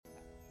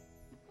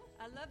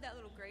I love that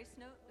little grace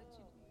note that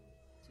you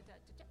to that.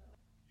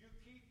 You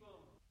keep them.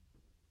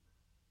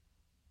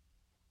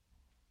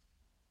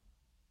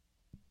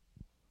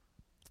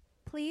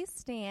 Please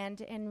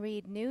stand and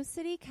read New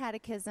City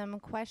Catechism,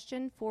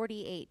 question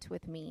 48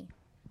 with me.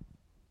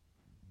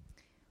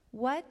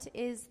 What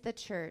is the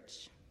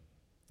church?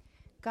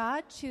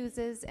 God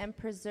chooses and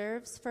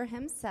preserves for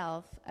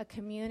himself a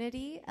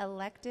community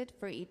elected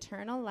for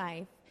eternal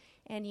life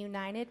and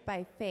united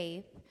by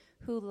faith,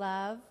 who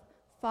love,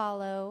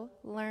 follow,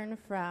 learn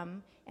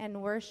from,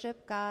 and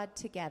worship God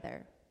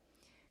together.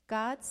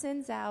 God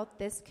sends out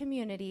this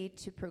community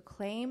to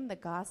proclaim the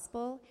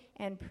gospel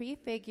and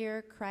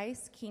prefigure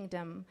Christ's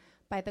kingdom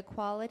by the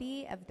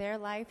quality of their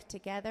life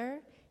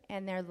together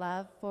and their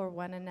love for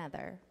one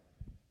another.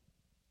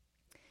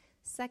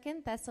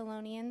 2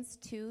 Thessalonians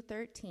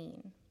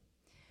 2:13.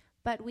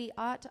 But we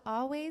ought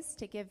always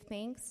to give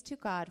thanks to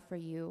God for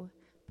you,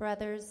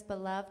 brothers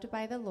beloved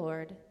by the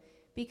Lord,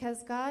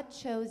 because God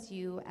chose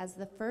you as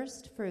the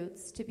first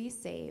fruits to be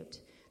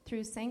saved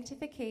through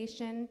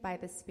sanctification by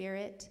the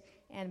Spirit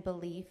and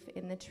belief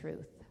in the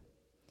truth.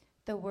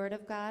 The word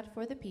of God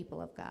for the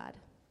people of God.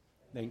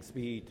 Thanks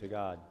be to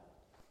God.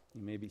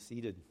 You may be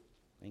seated.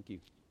 Thank you.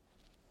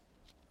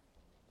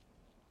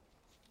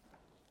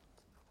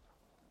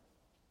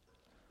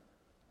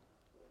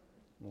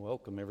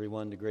 Welcome,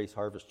 everyone, to Grace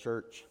Harvest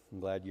Church. I'm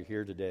glad you're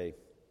here today.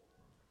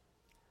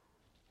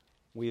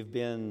 We've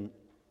been,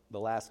 the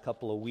last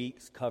couple of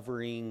weeks,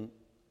 covering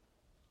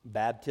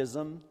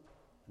baptism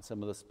and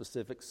some of the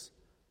specifics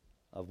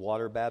of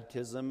water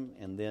baptism,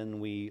 and then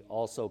we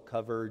also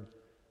covered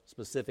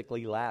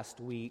specifically last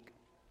week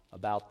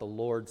about the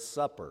Lord's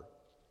Supper,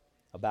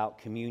 about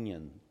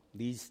communion.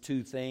 These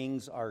two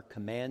things are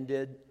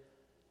commanded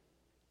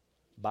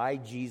by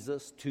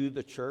Jesus to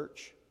the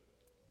church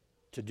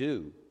to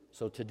do.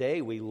 So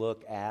today we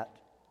look at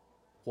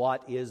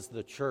what is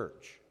the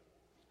church.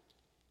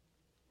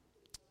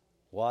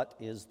 What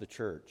is the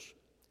church?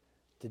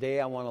 Today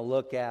I want to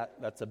look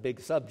at, that's a big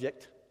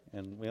subject,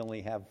 and we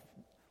only have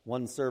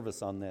one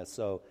service on this.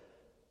 So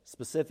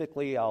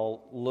specifically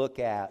I'll look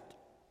at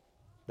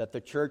that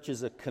the church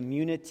is a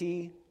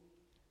community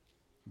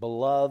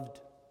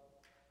beloved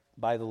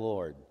by the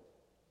Lord.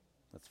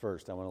 That's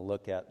first. I want to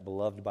look at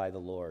beloved by the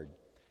Lord.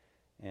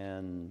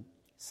 And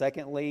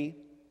secondly,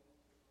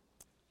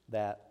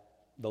 that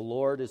the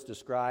Lord is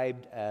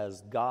described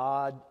as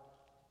God,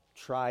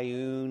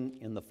 triune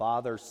in the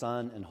Father,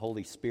 Son, and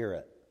Holy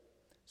Spirit.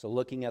 So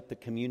looking at the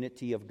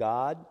community of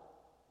God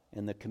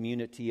and the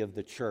community of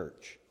the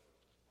church.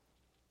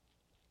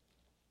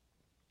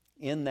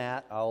 In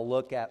that, I'll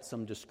look at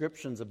some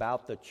descriptions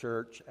about the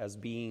church as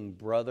being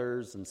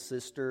brothers and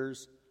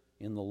sisters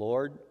in the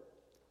Lord.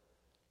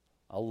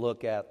 I'll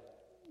look at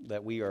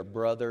that we are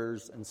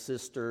brothers and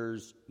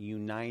sisters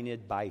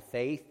united by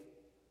faith.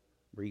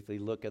 Briefly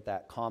look at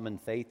that common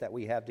faith that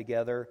we have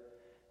together,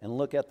 and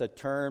look at the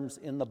terms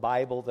in the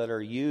Bible that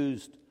are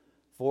used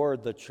for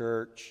the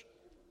church,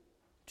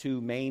 two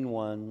main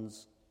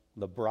ones,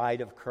 the bride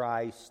of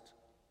Christ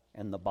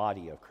and the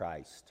body of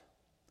Christ.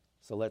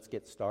 So let's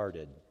get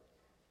started.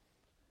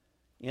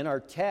 In our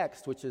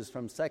text, which is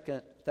from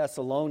 2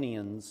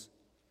 Thessalonians,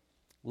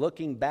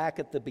 looking back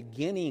at the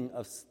beginning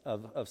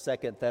of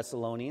 2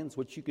 Thessalonians,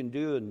 which you can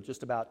do in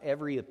just about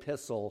every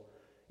epistle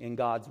in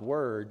God's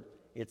Word,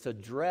 it's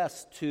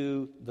addressed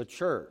to the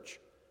church.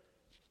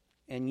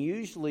 And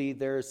usually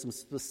there are some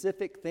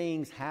specific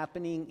things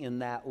happening in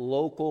that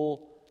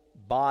local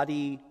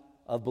body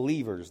of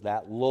believers,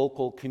 that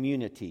local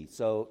community.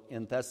 So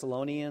in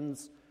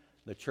Thessalonians,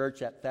 the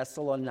church at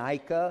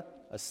Thessalonica,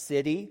 a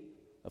city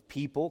of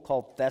people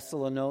called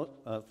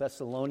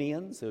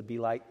Thessalonians. It would be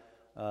like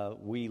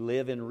we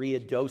live in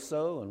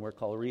Ruidoso, and we're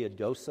called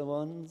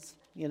Ruidosoans,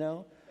 you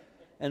know.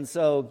 And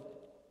so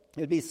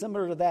it would be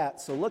similar to that.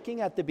 So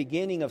looking at the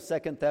beginning of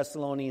 2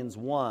 Thessalonians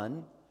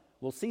 1,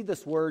 we'll see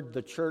this word,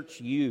 the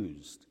church,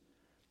 used.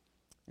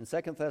 In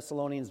 2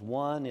 Thessalonians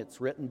 1, it's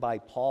written by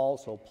Paul.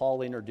 So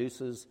Paul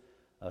introduces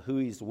who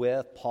he's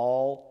with,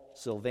 Paul,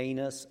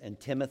 Silvanus, and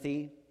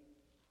Timothy.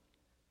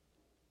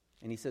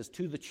 And he says,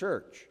 to the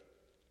church.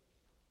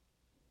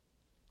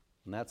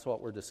 And that's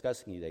what we're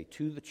discussing today,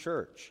 to the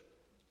church.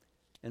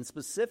 And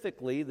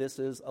specifically, this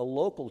is a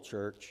local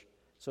church.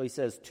 So he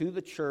says, to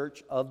the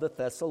church of the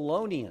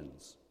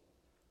Thessalonians.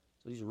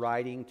 So he's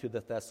writing to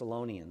the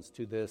Thessalonians,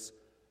 to this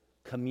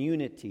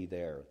community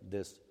there,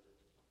 this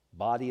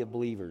body of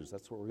believers.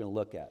 That's what we're going to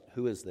look at.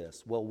 Who is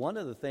this? Well, one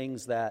of the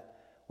things that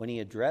when he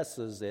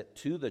addresses it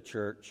to the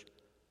church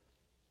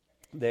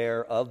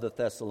there of the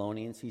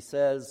Thessalonians, he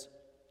says,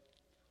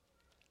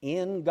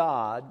 in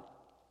God,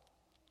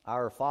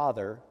 our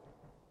Father,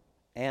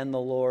 and the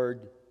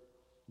Lord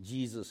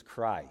Jesus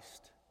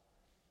Christ.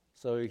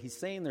 So he's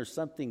saying there's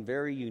something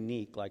very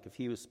unique, like if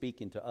he was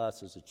speaking to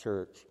us as a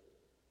church,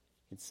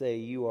 he'd say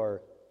you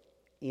are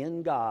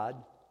in God,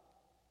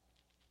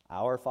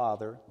 our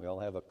Father. We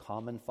all have a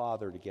common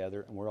Father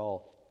together, and we're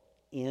all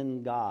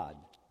in God.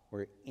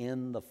 We're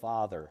in the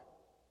Father.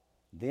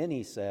 Then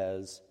he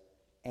says,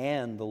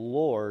 and the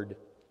Lord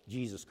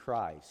Jesus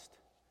Christ.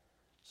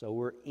 So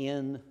we're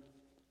in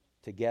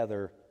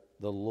together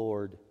the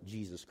Lord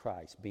Jesus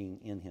Christ, being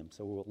in him.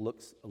 So we'll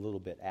look a little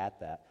bit at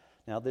that.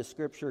 Now this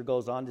scripture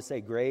goes on to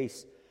say,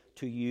 grace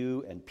to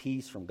you and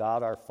peace from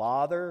God our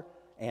Father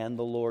and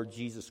the Lord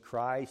Jesus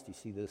Christ. You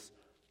see this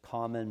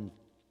common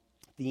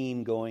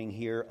theme going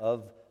here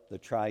of the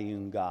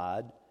triune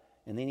God.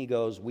 And then he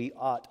goes, we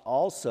ought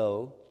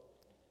also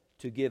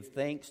to give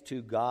thanks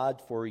to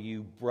God for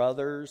you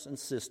brothers and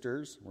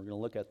sisters. We're going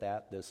to look at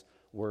that, this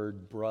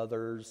word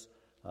brothers,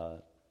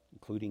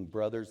 including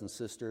brothers and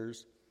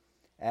sisters,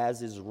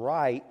 as is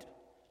right,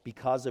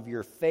 because of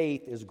your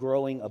faith is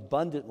growing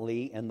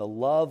abundantly, and the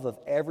love of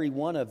every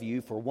one of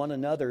you for one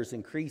another is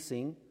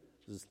increasing.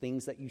 This is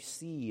things that you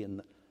see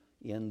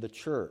in the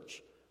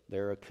church.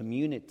 They're a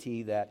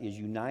community that is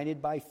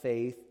united by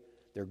faith.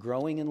 They're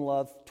growing in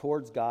love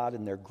towards God,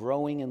 and they're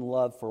growing in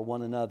love for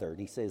one another. And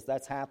he says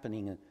that's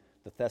happening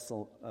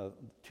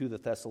to the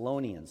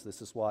Thessalonians.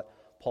 This is what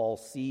Paul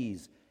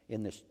sees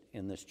in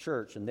this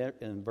church. And there,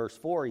 in verse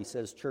 4, he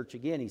says, church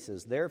again, he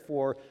says,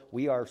 therefore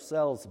we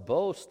ourselves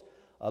boast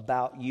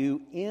about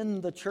you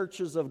in the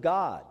churches of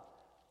God.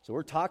 So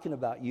we're talking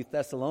about you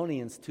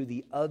Thessalonians to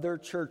the other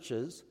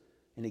churches.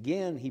 And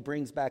again, he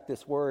brings back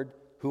this word,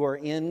 who are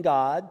in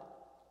God.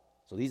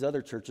 So these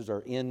other churches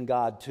are in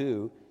God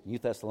too. You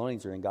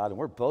Thessalonians are in God, and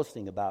we're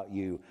boasting about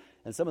you.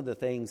 And some of the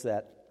things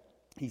that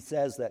he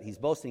says that he's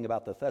boasting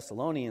about the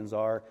Thessalonians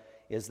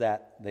is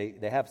that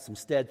they have some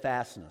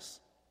steadfastness,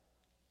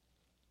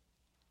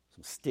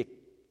 some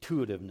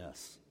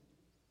stick-to-itiveness.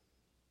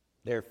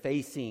 They're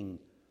facing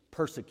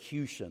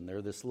persecution.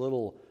 They're this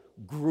little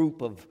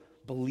group of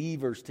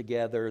believers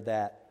together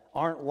that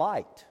aren't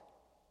liked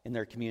in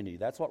their community.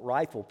 That's what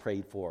Rifle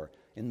prayed for.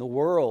 In the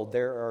world,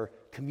 there are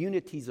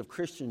communities of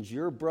Christians,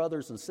 your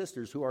brothers and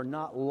sisters, who are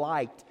not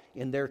liked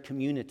in their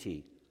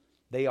community.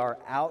 They are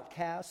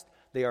outcast.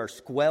 They are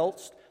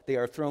squelched. They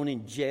are thrown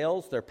in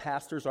jails. Their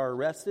pastors are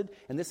arrested.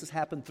 And this has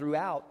happened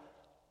throughout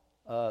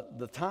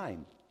the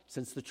time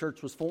since the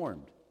church was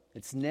formed.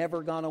 It's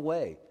never gone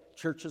away.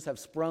 Churches have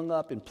sprung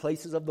up in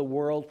places of the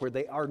world where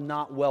they are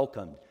not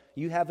welcomed.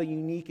 You have a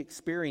unique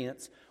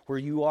experience where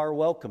you are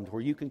welcomed,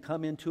 where you can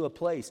come into a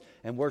place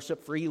and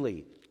worship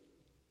freely.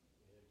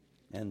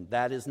 And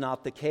that is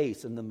not the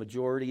case in the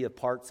majority of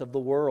parts of the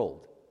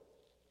world.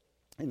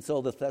 And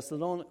so the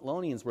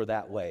Thessalonians were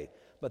that way,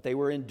 but they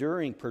were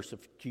enduring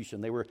persecution.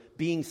 They were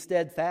being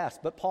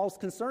steadfast, but Paul's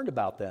concerned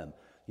about them.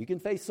 You can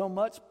face so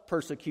much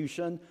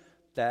persecution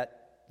that,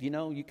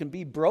 you can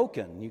be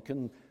broken. You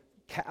can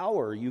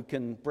cower. You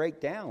can break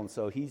down.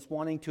 So he's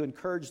wanting to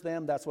encourage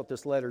them. That's what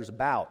this letter is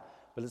about.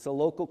 But it's a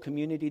local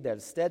community that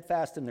is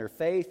steadfast in their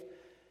faith,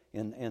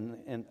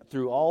 and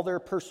through all their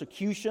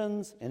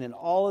persecutions and in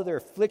all of their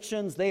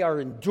afflictions, they are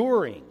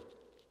enduring.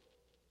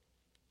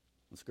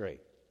 That's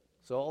great.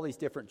 So all these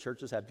different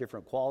churches have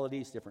different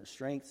qualities, different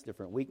strengths,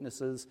 different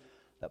weaknesses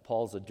that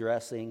Paul's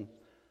addressing.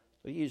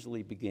 But he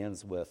usually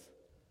begins with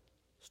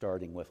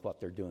starting with what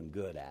they're doing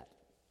good at.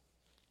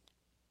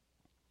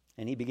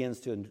 And he begins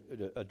to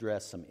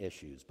address some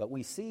issues. But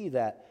we see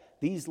that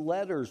these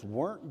letters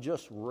weren't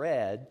just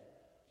read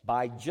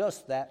by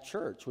just that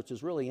church, which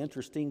is really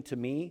interesting to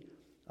me.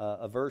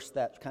 A verse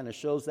that kind of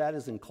shows that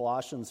is in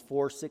Colossians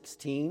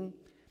 4:16.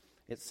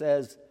 It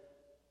says,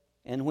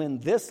 and when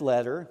this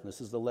letter,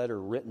 this is the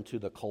letter written to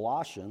the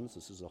Colossians,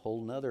 this is a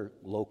whole other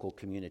local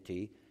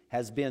community,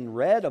 has been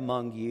read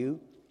among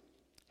you,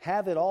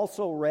 have it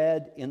also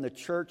read in the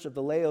church of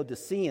the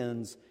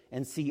Laodiceans,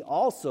 and see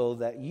also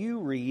that you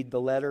read the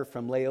letter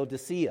from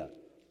Laodicea.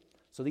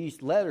 So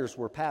these letters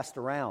were passed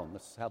around.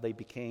 This is how they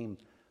became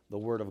the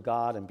Word of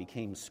God and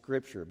became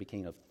Scripture,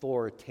 became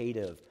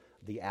authoritative,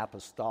 the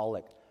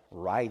apostolic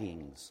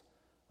writings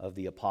of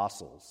the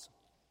apostles.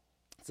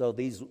 So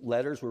these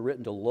letters were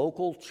written to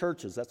local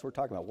churches. That's what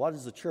we're talking about. What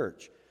is a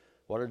church?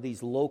 What are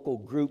these local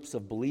groups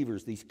of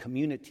believers, these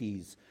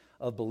communities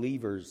of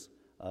believers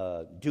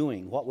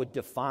doing? What would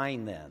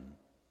define them?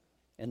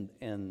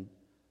 And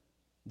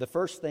the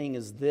first thing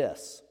is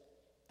this,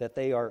 that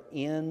they are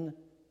in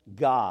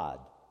God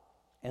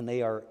and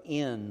they are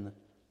in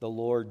the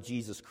Lord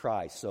Jesus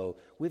Christ. So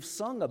we've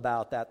sung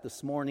about that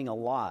this morning a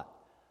lot.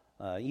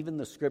 Even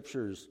the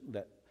scriptures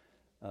that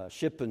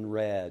Shippen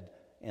read,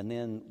 and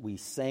then we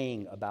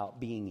sang about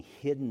being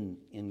hidden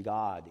in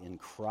God, in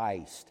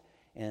Christ,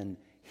 and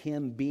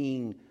Him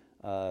being,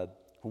 when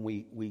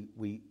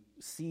we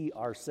see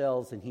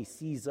ourselves and He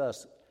sees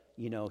us,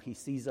 He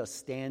sees us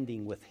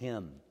standing with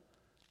Him.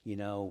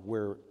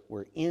 We're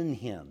in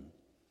Him.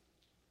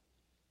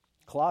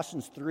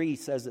 Colossians 3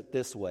 says it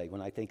this way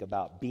when I think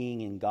about being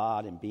in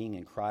God and being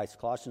in Christ.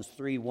 Colossians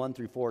 3,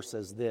 1-4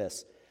 says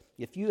this,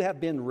 if you have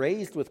been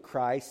raised with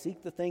Christ,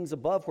 seek the things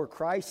above where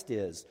Christ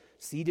is,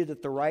 seated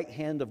at the right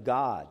hand of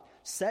God.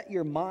 Set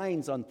your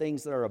minds on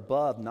things that are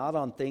above, not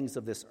on things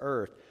of this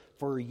earth.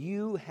 For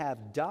you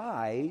have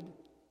died,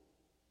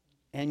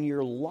 and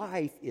your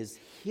life is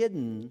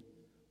hidden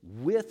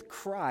with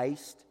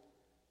Christ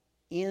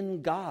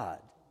in God.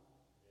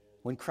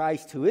 when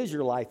Christ, who is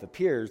your life,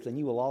 appears, then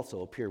you will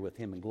also appear with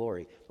him in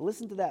glory. But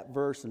listen to that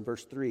verse in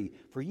verse 3.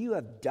 For you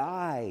have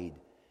died,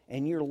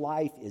 and your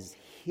life is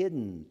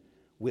hidden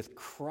with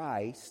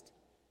Christ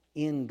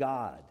in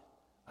God.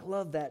 I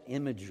love that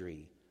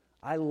imagery.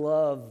 I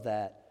love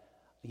that,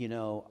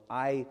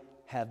 I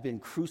have been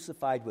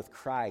crucified with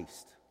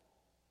Christ.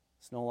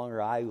 It's no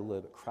longer I who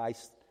live, but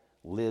Christ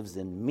lives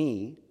in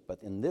me.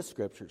 But in this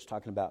scripture, it's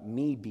talking about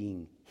me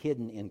being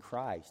hidden in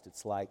Christ.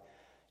 It's like,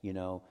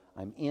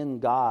 I'm in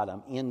God.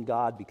 I'm in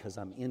God because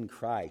I'm in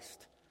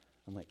Christ.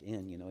 I'm like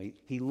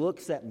he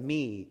looks at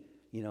me,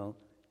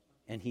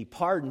 and he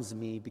pardons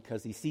me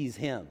because he sees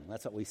him.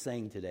 That's what we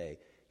sang today.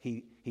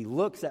 He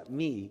looks at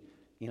me,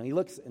 he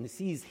looks and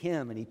sees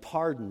him and he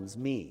pardons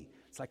me.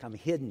 It's like I'm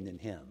hidden in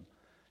him,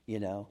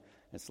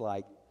 It's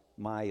like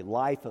my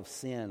life of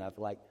sin,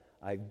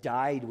 I've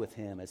died with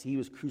him. As he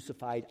was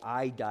crucified,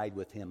 I died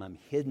with him. I'm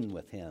hidden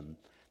with him.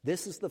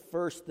 This is the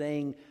first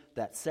thing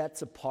that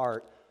sets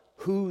apart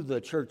who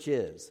the church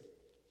is.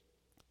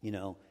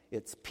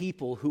 It's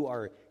people who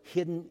are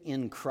hidden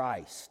in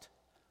Christ.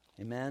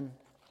 Amen?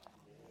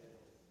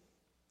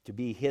 To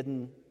be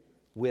hidden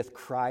with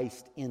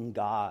Christ in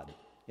God,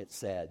 it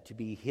said. To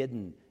be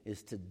hidden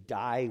is to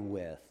die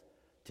with,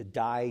 to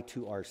die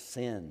to our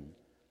sin.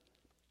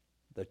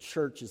 The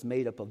church is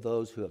made up of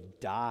those who have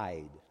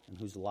died and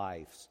whose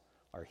lives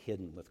are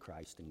hidden with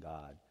Christ in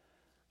God.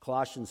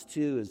 Colossians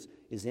 2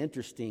 is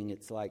interesting.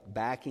 It's like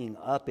backing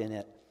up in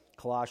it.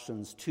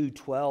 Colossians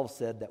 2:12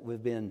 said that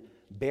we've been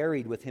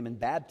buried with him in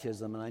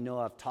baptism, and I know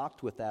I've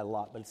talked with that a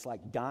lot, but it's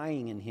like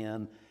dying in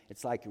him.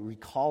 It's like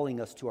recalling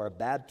us to our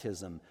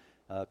baptism.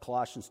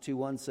 Colossians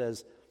 2:1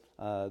 says,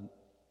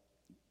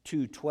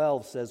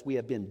 2:12 says, we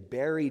have been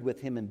buried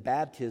with him in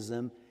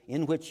baptism,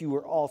 in which you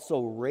were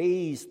also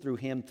raised through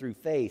him through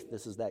faith.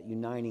 This is that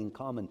uniting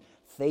common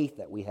faith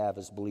that we have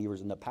as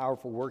believers in the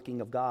powerful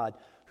working of God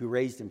who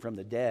raised him from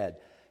the dead.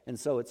 And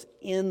so it's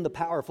in the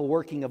powerful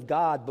working of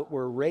God, but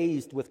we're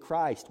raised with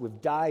Christ.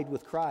 We've died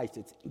with Christ.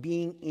 It's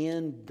being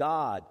in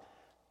God,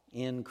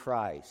 in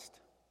Christ.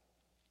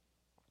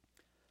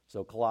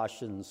 So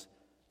Colossians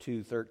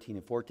 2:13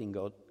 and 14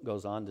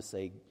 goes on to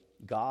say,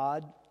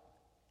 God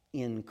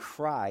in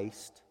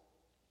Christ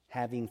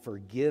having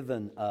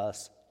forgiven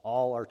us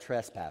all our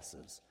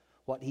trespasses.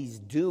 What he's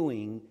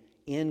doing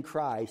in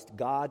Christ,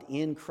 God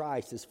in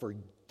Christ, is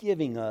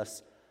forgiving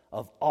us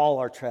of all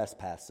our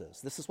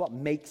trespasses. This is what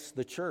makes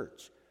the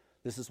church.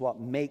 This is what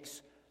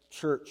makes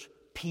church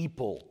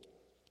people,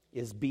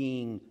 is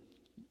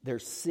their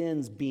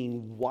sins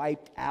being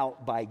wiped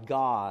out by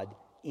God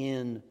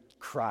in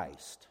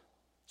Christ.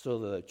 So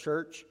the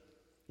church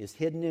is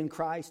hidden in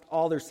Christ.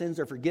 All their sins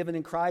are forgiven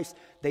in Christ.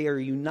 They are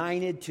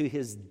united to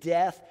his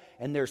death,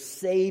 and they're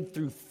saved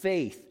through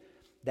faith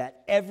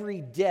that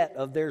every debt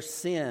of their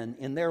sin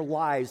in their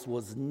lives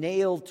was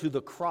nailed to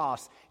the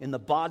cross in the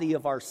body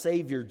of our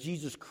Savior,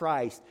 Jesus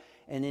Christ.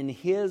 And in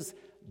his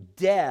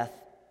death,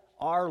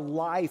 our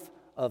life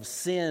of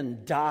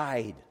sin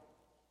died.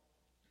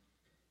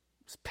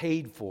 It's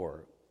paid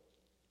for.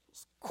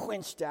 It's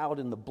quenched out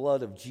in the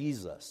blood of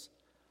Jesus.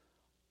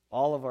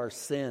 All of our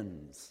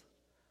sins.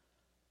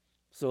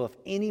 So if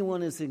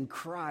anyone is in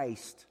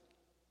Christ,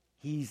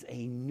 he's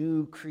a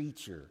new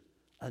creature,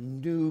 a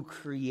new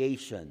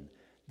creation.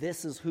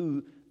 This is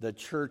who the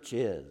church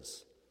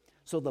is.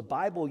 So the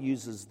Bible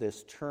uses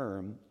this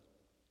term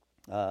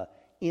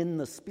in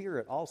the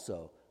Spirit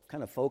also.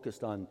 Kind of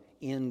focused on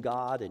in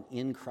God and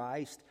in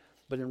Christ.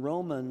 But in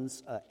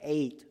Romans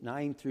 8,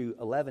 9 through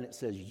 11, it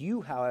says,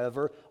 you,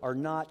 however, are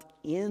not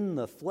in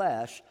the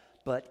flesh,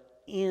 but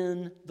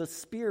in the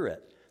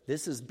Spirit.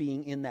 This is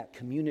being in that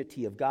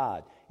community of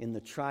God, in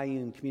the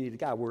triune community of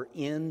God. We're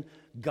in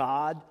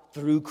God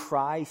through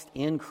Christ,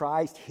 in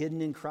Christ,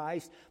 hidden in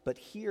Christ. But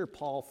here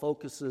Paul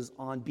focuses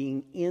on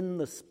being in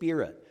the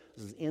Spirit.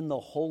 This is in the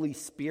Holy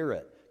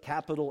Spirit,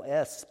 capital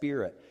S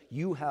Spirit.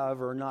 You,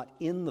 however, are not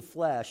in the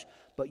flesh,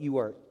 but you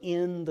are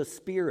in the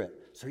Spirit.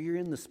 So you're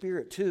in the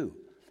Spirit too.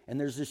 And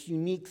there's this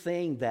unique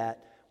thing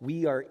that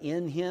we are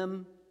in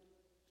Him,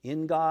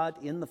 in God,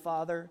 in the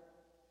Father,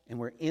 and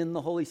we're in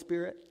the Holy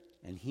Spirit.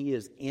 And He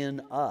is in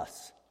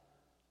us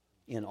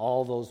in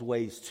all those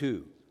ways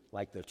too,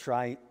 like the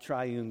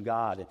triune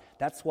God. And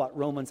that's what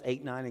Romans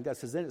 8, 9 and God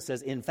says. Then it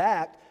says, in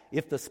fact,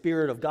 if the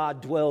Spirit of God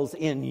dwells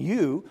in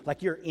you,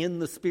 like you're in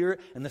the Spirit,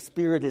 and the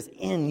Spirit is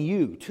in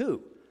you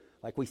too.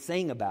 Like we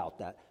sang about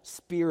that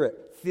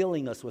Spirit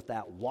filling us with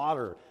that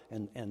water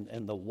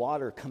and the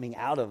water coming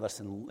out of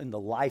us in the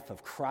life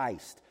of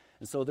Christ.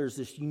 And so there's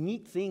this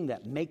unique thing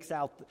that makes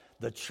out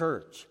the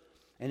church.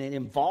 And it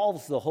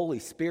involves the Holy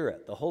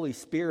Spirit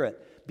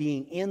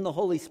being in the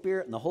Holy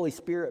Spirit and the Holy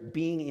Spirit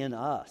being in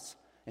us.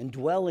 And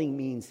dwelling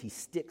means He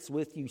sticks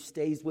with you,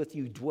 stays with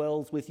you,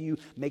 dwells with you,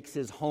 makes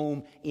His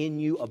home in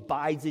you,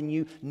 abides in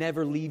you,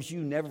 never leaves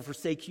you, never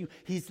forsakes you.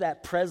 He's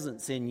that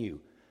presence in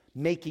you.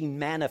 making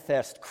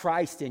manifest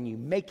Christ in you,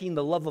 making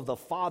the love of the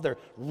Father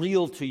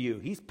real to you.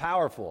 He's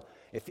powerful.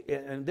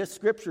 And this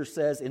scripture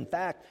says, in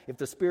fact, if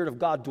the Spirit of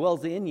God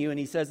dwells in you, and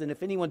he says, and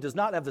if anyone does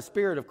not have the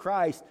Spirit of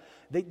Christ,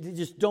 they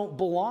just don't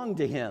belong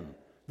to him.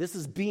 This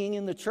is being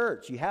in the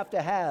church. You have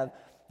to have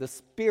the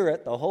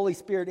Spirit, the Holy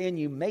Spirit in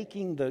you,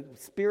 making the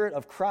Spirit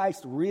of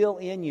Christ real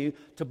in you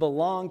to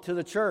belong to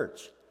the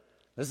church.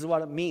 This is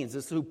what it means.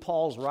 This is who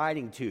Paul's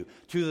writing to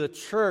the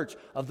church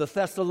of the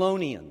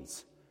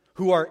Thessalonians,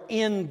 who are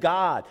in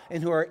God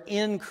and who are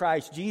in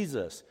Christ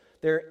Jesus.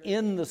 They're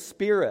in the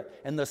Spirit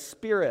and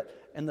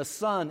the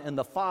Son and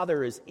the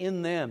Father is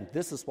in them.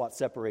 This is what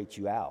separates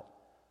you out.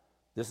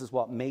 This is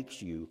what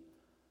makes you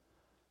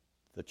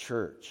the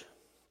church.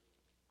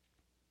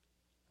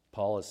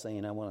 Paul is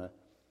saying, I want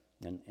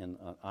to, and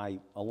I,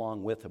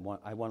 along with him,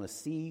 I want to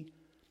see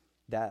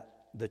that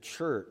the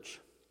church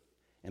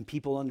and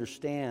people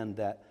understand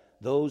that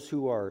those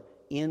who are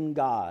in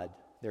God,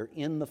 they're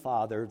in the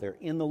Father, they're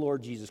in the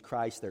Lord Jesus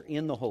Christ, they're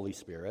in the Holy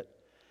Spirit.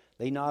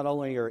 They not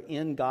only are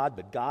in God,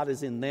 but God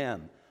is in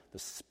them. The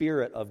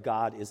Spirit of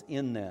God is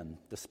in them.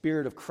 The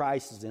Spirit of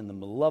Christ is in them.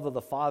 The love of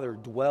the Father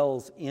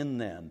dwells in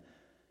them.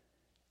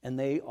 And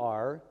they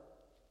are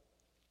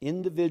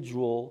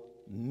individual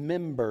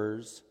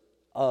members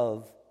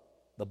of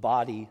the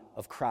body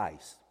of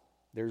Christ.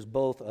 There's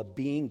both a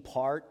being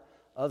part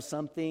of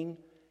something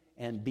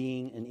and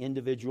being an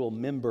individual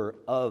member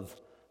of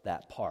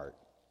that part.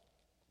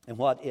 And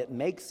what it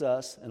makes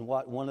us, and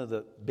what one of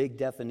the big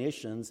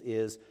definitions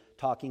is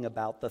talking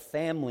about the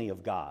family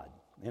of God.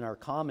 In our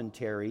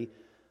commentary,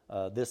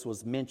 this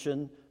was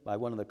mentioned by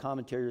one of the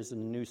commentators in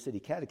the New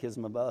City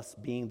Catechism of us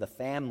being the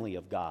family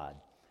of God.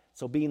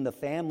 So being the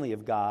family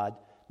of God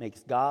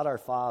makes God our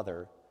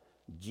Father,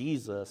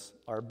 Jesus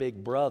our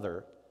big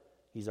brother,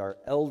 he's our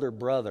elder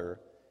brother,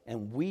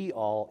 and we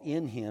all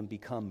in him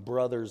become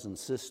brothers and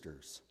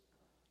sisters.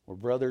 We're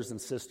brothers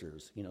and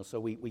sisters, so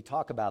we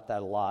talk about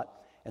that a lot,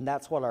 and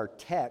that's what our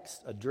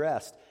text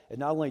addressed. It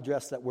not only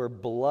addressed that we're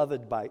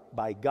beloved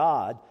by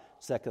God,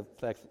 2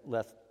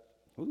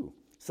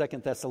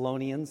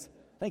 Thessalonians,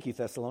 thank you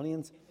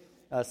Thessalonians,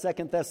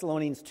 2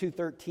 Thessalonians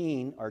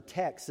 2:13, our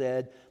text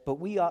said, but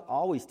we ought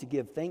always to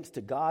give thanks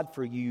to God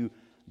for you,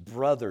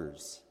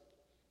 brothers,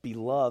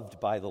 beloved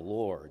by the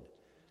Lord.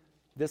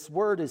 This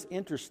word is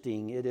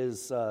interesting. It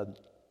is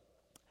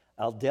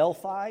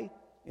Adelphoi.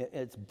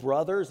 It's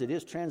brothers. It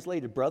is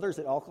translated brothers.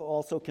 It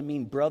also can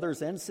mean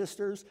brothers and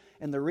sisters.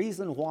 And the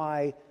reason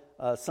why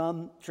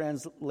some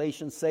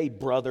translations say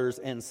brothers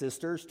and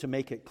sisters, to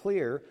make it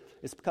clear,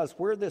 is because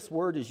where this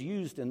word is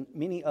used in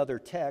many other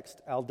texts,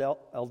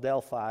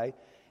 Adelphoi,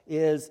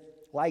 is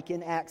like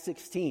in Acts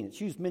 16. It's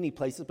used many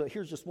places, but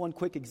here's just one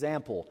quick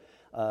example.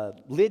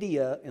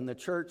 Lydia in the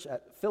church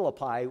at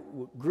Philippi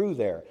grew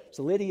there.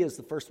 So Lydia is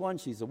the first one.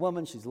 She's a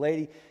woman, she's a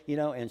lady,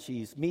 and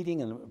she's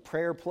meeting in a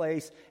prayer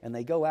place, and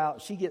they go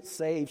out. She gets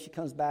saved. She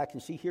comes back,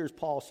 and she hears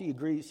Paul. She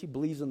agrees. She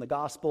believes in the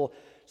gospel.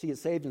 She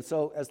gets saved. And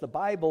so as the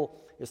Bible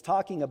is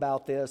talking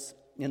about this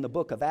in the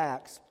book of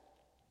Acts,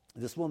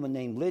 this woman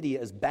named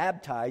Lydia is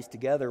baptized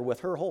together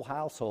with her whole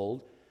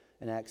household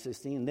in Acts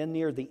 16. And then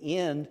near the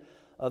end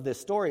of this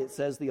story, it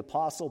says the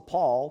Apostle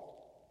Paul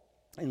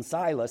and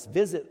Silas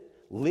visit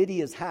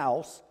Lydia's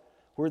house,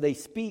 where they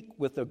speak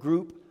with a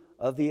group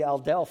of the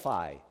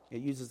Adelphoi.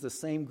 It uses the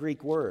same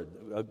Greek word,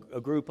 a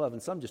group of,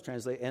 and some just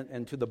translate,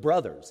 and to the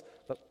brothers.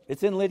 But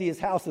it's in Lydia's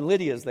house, and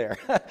Lydia's there.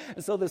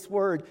 And so this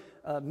word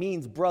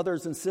means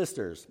brothers and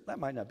sisters. That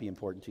might not be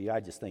important to you.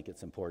 I just think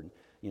it's important,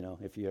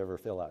 if you ever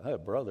feel like, hey,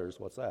 brothers,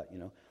 what's that,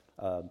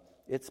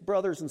 It's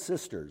brothers and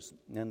sisters,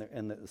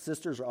 and the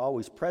sisters are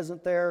always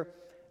present there.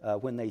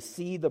 When they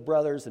see the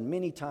brothers, and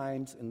many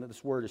times, and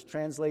this word is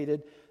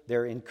translated,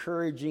 they're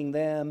encouraging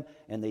them,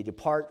 and they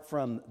depart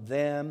from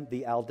them.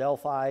 The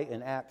Adelphoi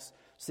in Acts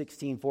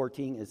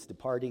 16:14 is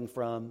departing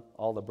from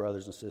all the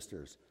brothers and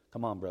sisters.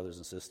 Come on, brothers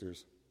and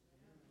sisters.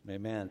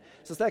 Amen.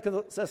 So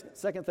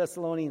 2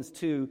 Thessalonians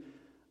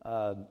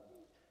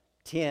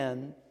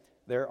 2:10,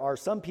 there are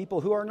some people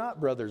who are not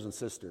brothers and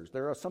sisters.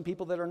 There are some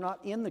people that are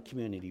not in the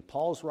community.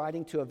 Paul's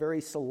writing to a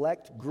very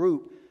select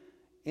group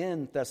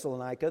in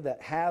Thessalonica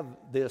that have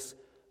this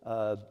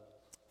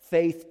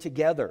faith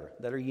together,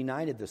 that are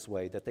united this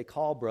way, that they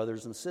call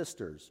brothers and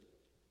sisters.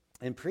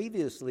 And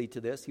previously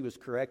to this, he was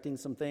correcting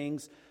some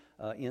things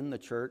in the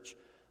church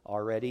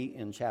already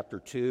in chapter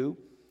 2,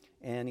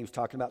 and he was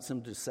talking about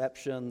some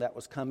deception that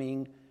was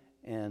coming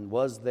and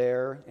was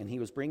there, and he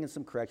was bringing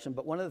some correction.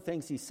 But one of the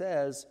things he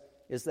says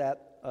is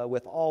that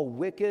with all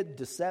wicked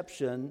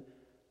deception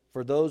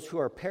for those who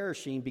are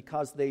perishing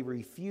because they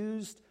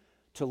refused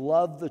to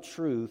love the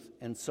truth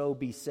and so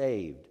be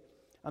saved.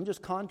 I'm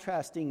just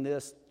contrasting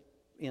this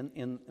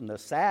in the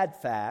sad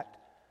fact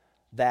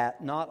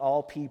that not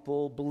all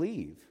people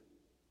believe.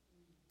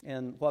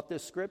 And what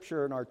this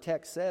scripture in our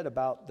text said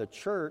about the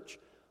church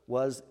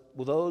was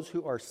those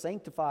who are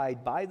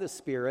sanctified by the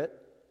Spirit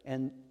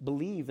and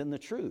believe in the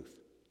truth.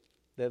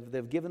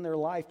 They've given their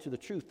life to the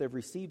truth. They've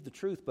received the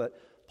truth. But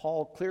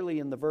Paul clearly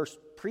in the verse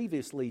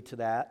previously to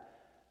that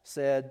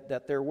said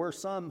that there were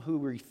some who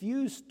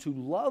refused to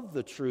love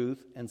the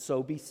truth and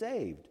so be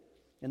saved.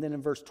 And then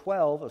in verse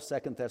 12 of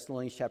 2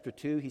 Thessalonians chapter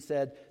 2, he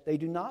said, they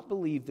do not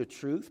believe the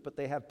truth, but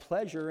they have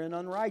pleasure in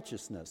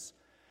unrighteousness.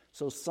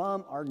 So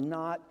some are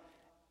not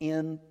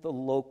in the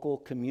local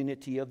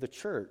community of the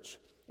church.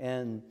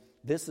 And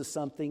this is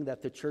something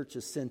that the church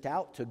is sent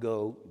out to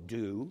go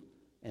do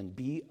and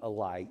be a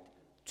light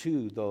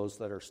to those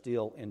that are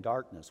still in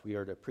darkness. We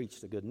are to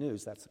preach the good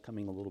news. That's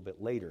coming a little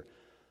bit later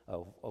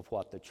of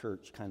what the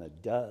church kind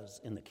of does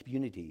in the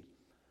community.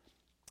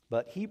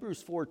 But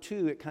Hebrews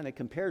 4:2, it kind of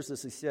compares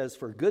this. It says,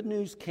 for good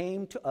news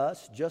came to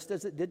us just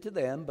as it did to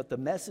them, but the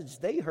message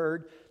they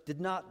heard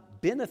did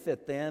not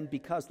benefit them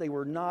because they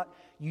were not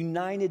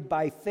united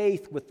by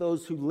faith with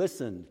those who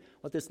listened.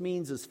 What this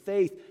means is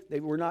faith. They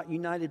were not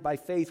united by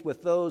faith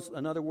with those.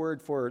 Another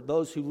word for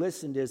those who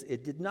listened is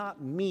it did not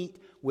meet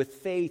with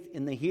faith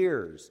in the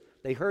hearers.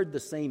 They heard the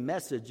same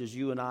message as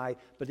you and I,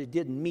 but it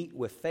didn't meet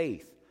with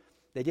faith.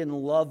 They didn't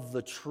love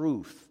the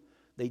truth.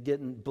 They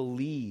didn't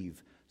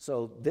believe.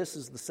 So this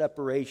is the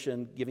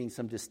separation, giving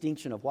some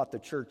distinction of what the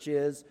church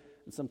is.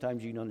 And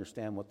sometimes you can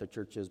understand what the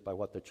church is by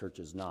what the church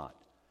is not.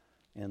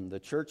 And the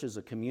church is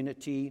a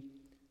community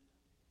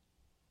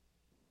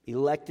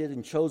elected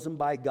and chosen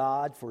by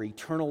God for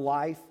eternal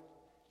life.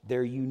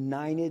 They're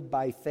united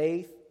by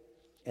faith,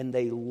 and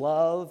they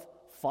love,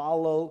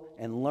 follow,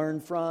 and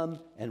learn from,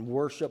 and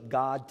worship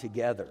God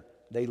together.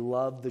 They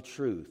love the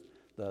truth.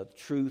 The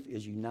truth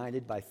is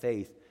united by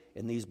faith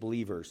in these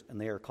believers, and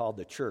they are called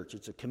the church.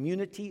 It's a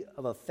community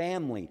of a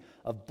family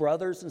of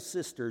brothers and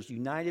sisters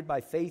united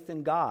by faith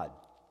in God,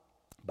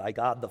 by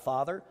God the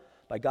Father,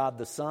 by God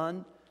the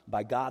Son,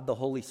 by God the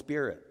Holy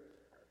Spirit.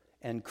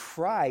 And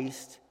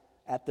Christ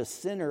at the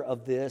center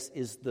of this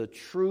is the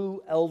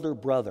true elder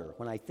brother.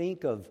 When I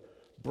think of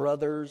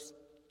brothers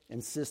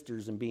and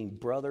sisters and being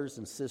brothers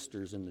and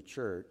sisters in the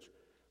church,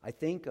 I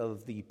think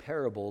of the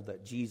parable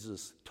that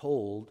Jesus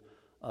told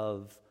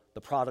of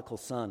the prodigal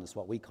son, is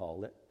what we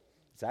call it.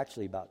 It's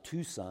actually about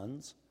two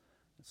sons.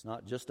 It's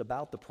not just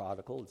about the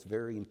prodigal. It's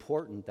very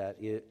important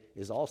that it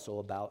is also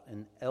about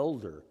an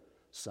elder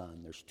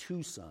son. There's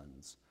two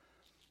sons.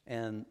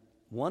 And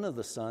one of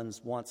the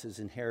sons wants his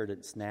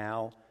inheritance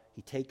now.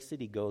 He takes it,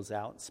 he goes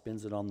out and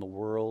spends it on the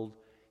world.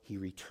 He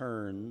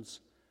returns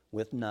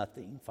with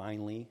nothing,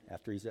 finally,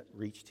 after he's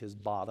reached his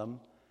bottom.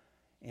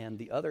 And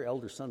the other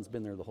elder son's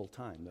been there the whole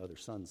time. The other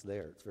son's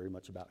there. It's very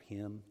much about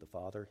him, the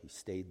father. He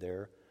stayed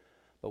there.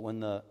 But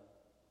when the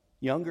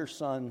younger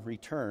son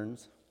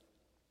returns,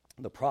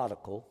 the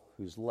prodigal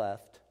who's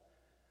left,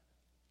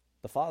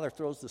 the father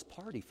throws this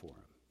party for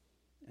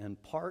him.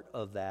 And part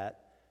of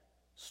that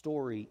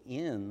story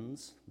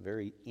ends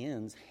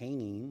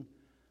hanging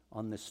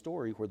on this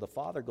story where the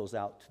father goes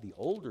out to the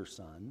older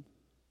son,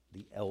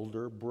 the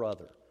elder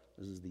brother.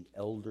 This is the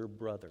elder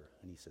brother.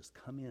 And he says,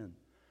 come in,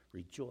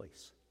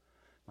 rejoice.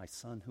 My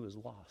son who is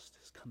lost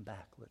has come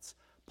back. Let's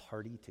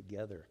party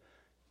together.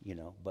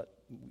 But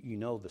you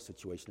know the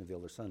situation of the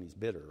elder son. He's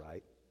bitter,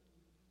 right?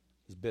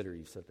 He's bitter.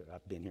 He said,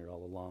 I've been here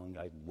all along.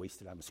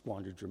 I've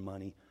squandered your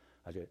money.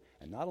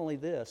 And not only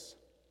this,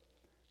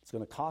 it's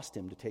going to cost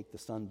him to take the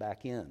son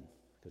back in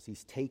because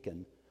he's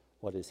taken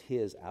what is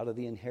his out of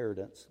the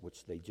inheritance,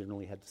 which they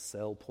generally had to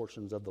sell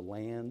portions of the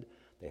land.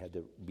 They had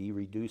to be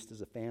reduced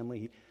as a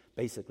family.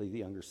 Basically, the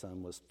younger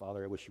son was,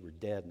 Father, I wish you were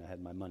dead and I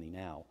had my money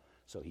now.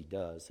 So he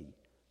does. He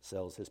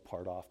sells his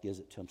part off, gives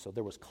it to him. So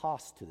there was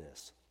cost to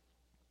this.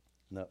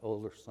 And the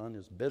older son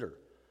is bitter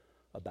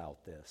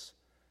about this.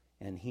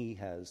 And he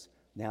has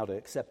now to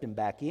accept him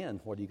back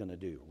in. What are you going to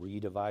do?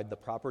 Redivide the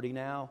property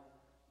now?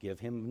 Give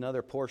him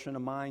another portion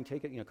of mine?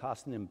 Take it,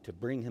 costing him to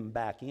bring him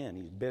back in.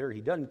 He's bitter. He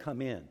doesn't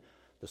come in.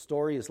 The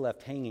story is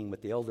left hanging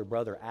with the elder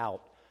brother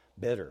out,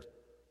 bitter.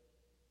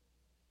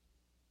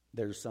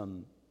 There's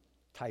some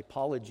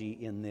typology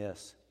in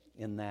this,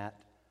 in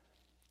that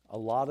a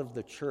lot of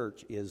the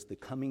church is the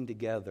coming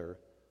together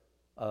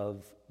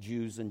of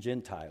Jews and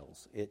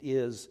Gentiles. It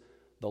is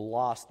the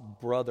lost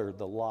brother,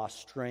 the lost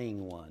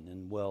straying one.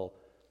 And will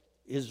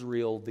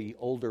Israel, the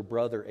older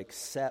brother,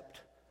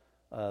 accept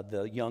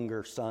the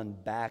younger son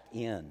back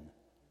in?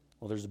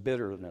 Well, there's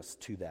bitterness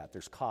to that.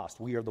 There's cost.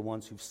 We are the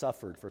ones who've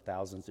suffered for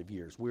thousands of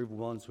years. We're the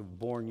ones who've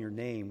borne your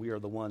name. We are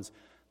the ones,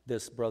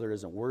 this brother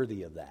isn't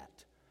worthy of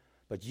that.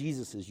 But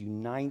Jesus is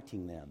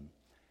uniting them.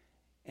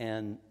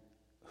 And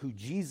who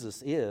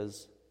Jesus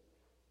is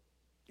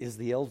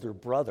the elder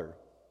brother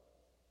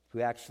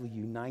who actually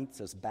unites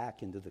us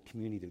back into the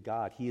community of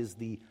God. He is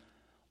the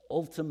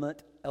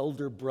ultimate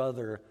elder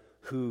brother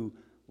who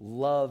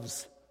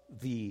loves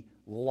the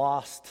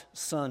lost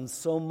son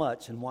so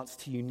much and wants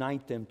to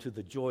unite them to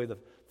the joy of the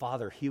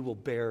Father. He will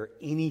bear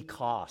any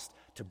cost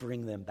to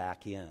bring them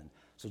back in.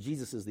 So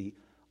Jesus is the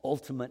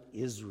ultimate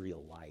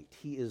Israelite.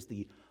 He is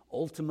the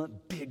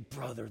ultimate big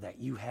brother that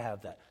you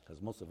have, that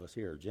because most of us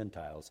here are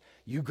Gentiles.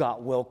 You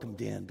got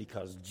welcomed in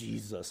because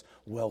Jesus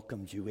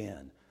welcomed you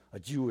in. A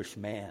Jewish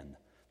man,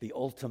 the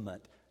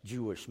ultimate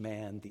Jewish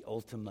man, the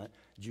ultimate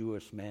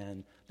Jewish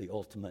man, the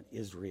ultimate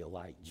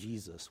Israelite.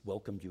 Jesus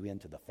welcomed you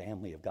into the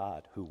family of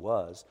God, who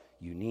was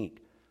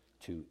unique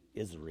to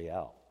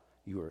Israel.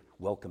 You were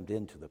welcomed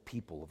into the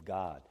people of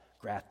God,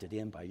 grafted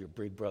in by your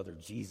big brother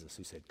Jesus,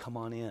 who said, come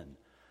on in.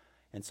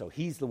 And so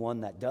he's the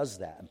one that does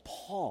that. And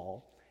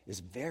Paul is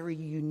very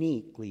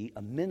uniquely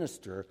a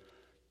minister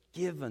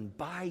given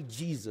by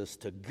Jesus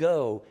to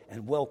go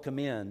and welcome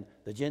in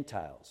the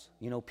Gentiles.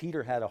 You know,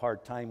 Peter had a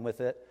hard time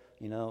with it,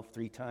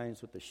 3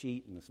 times with the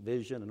sheet and this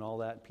vision and all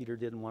that. Peter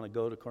didn't want to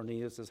go to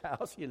Cornelius'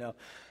 house,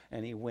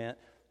 and he went.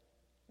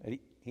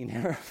 He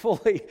never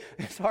fully,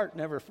 his heart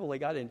never fully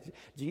got in.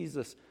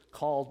 Jesus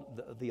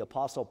called the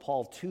Apostle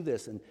Paul to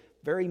this, and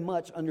very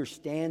much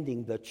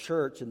understanding the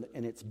church and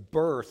its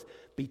birth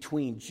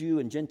between Jew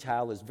and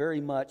Gentile is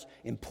very much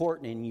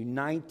important in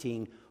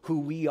uniting who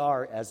we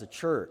are as a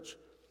church.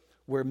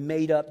 We're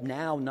made up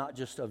now not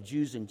just of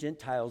Jews and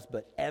Gentiles,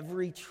 but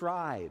every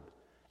tribe,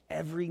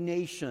 every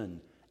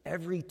nation,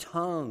 every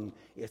tongue,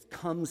 it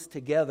comes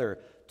together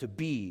to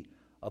be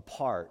a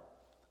part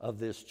of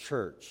this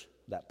church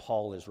that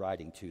Paul is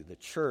writing to. The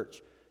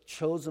church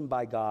chosen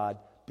by God,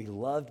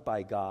 beloved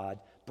by God,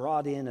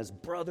 brought in as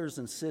brothers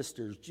and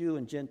sisters, Jew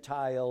and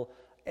Gentile,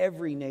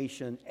 every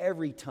nation,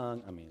 every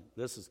tongue. I mean,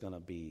 this is going to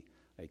be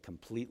a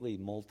completely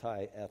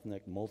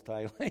multi-ethnic,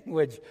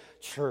 multi-language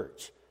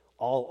church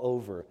all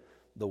over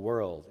the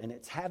world. And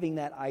it's having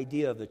that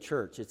idea of the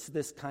church. It's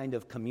this kind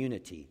of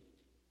community.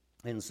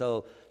 And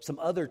so some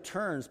other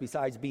terms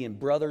besides being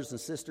brothers and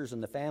sisters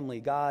in the family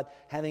of God,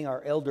 having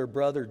our elder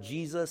brother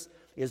Jesus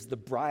is the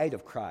bride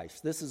of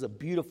Christ. This is a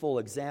beautiful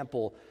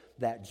example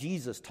that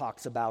Jesus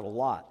talks about a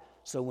lot.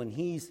 So when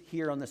he's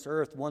here on this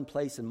earth, one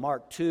place in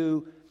Mark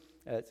 2,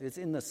 it's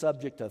in the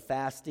subject of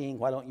fasting.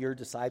 Why don't your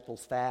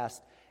disciples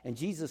fast? And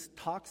Jesus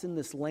talks in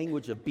this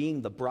language of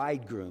being the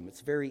bridegroom.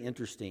 It's very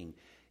interesting.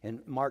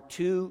 In Mark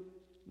 2,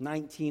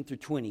 19 through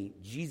 20,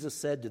 Jesus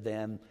said to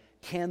them,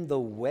 can the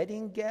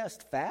wedding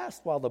guest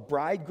fast while the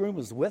bridegroom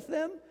is with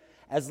them?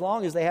 As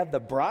long as they have the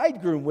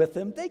bridegroom with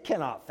them, they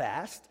cannot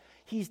fast.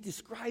 He's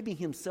describing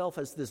himself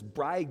as this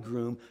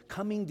bridegroom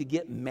coming to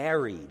get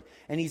married.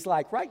 And he's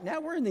like, right now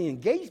we're in the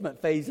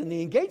engagement phase, and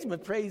the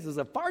engagement phase is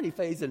a party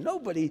phase, and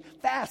nobody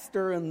fasts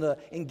during the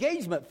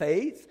engagement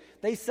phase.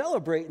 They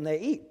celebrate and they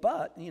eat.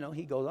 But,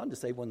 he goes on to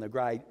say when the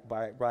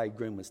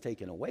bridegroom was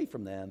taken away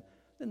from them,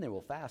 then they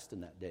will fast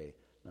in that day.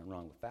 Nothing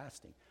wrong with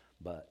fasting.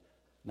 But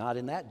not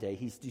in that day.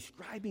 He's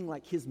describing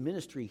like his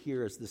ministry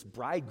here as this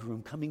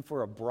bridegroom coming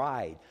for a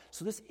bride.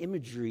 So this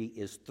imagery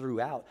is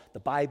throughout the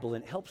Bible,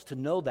 and it helps to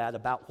know that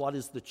about what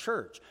is the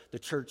church. The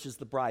church is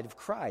the bride of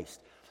Christ.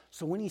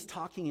 So when he's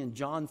talking in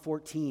John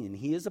 14, and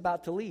he is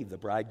about to leave, the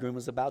bridegroom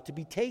is about to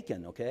be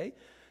taken, okay?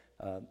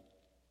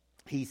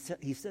 He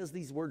says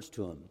these words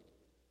to him.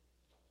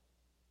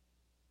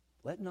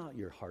 Let not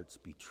your hearts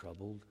be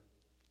troubled.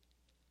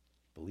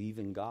 Believe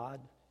in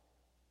God.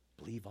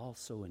 Believe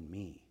also in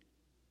me.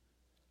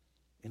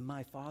 In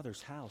my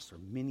Father's house are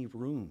many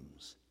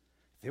rooms.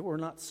 If it were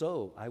not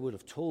so, I would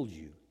have told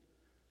you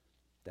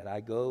that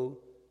I go.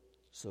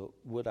 So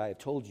would I have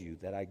told you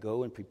that I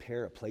go and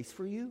prepare a place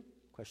for you?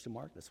 Question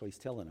mark. That's what he's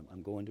telling him.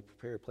 I'm going to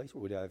prepare a place.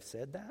 Would I have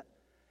said that?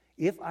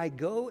 If I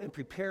go and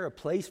prepare a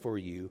place for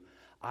you,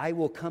 I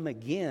will come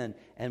again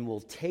and will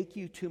take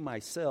you to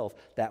myself,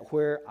 that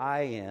where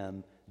I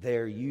am,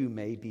 there you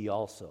may be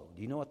also.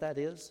 Do you know what that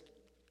is?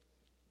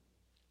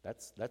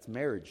 That's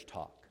marriage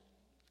talk.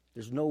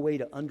 There's no way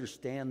to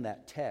understand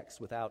that text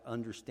without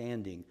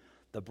understanding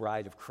the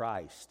bride of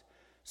Christ.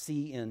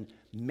 See, in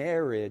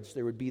marriage,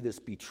 there would be this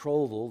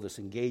betrothal, this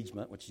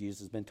engagement, which Jesus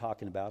has been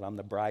talking about. I'm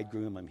the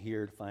bridegroom. I'm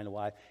here to find a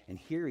wife. And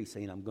here he's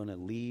saying, I'm going to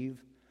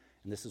leave.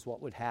 And this is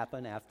what would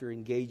happen after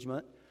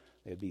engagement.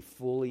 They'd be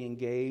fully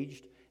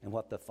engaged. And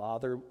what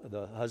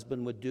the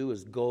husband would do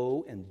is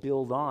go and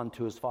build on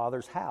to his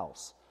father's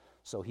house.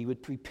 So he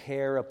would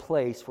prepare a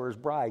place for his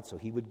bride. So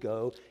he would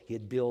go,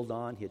 he'd build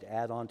on, he'd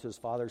add on to his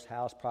father's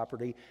house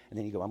property, and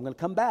then he'd go, I'm going to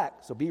come back,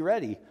 so be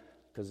ready,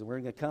 because we're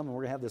going to come and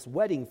we're going to have this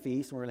wedding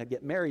feast, and we're going to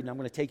get married, and I'm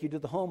going to take you to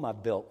the home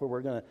I've built, where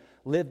we're going to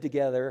live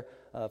together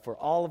for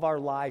all of our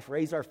life,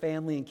 raise our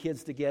family and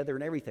kids together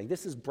and everything.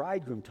 This is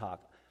bridegroom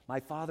talk.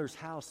 My Father's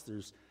house,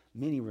 there's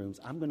many rooms.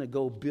 I'm going to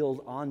go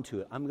build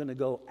onto it. I'm going to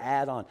go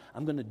add on.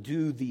 I'm going to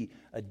do the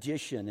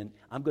addition, and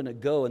I'm going to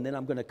go, and then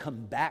I'm going to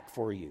come back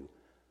for you.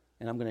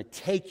 And I'm going to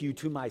take you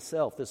to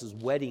myself. This is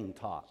wedding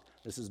talk.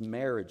 This is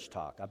marriage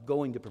talk. I'm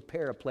going to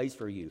prepare a place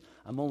for you.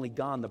 I'm only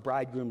gone. The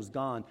bridegroom is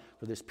gone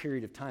for this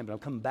period of time, but I'm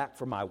coming back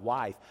for my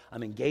wife.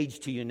 I'm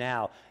engaged to you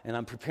now, and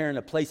I'm preparing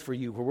a place for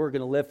you where we're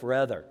going to live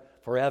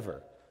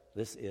forever.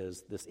 This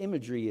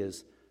imagery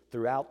is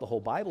throughout the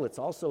whole Bible. It's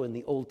also in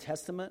the Old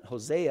Testament.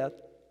 Hosea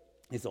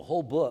is a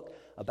whole book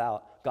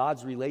about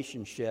God's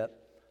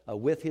relationship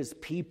with his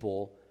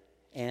people.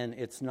 And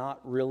it's not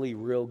really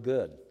real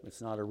good.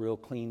 It's not a real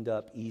cleaned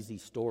up, easy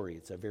story.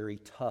 It's a very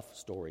tough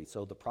story.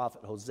 So the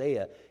prophet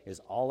Hosea is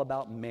all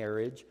about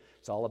marriage.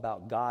 It's all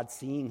about God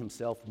seeing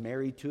himself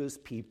married to his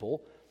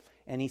people.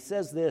 And he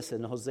says this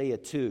in Hosea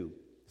 2.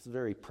 This is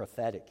very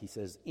prophetic. He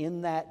says,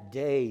 in that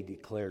day,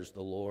 declares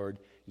the Lord,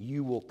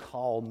 you will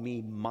call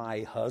me my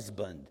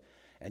husband.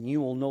 And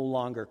you will no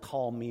longer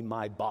call me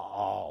my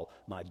Baal,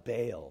 my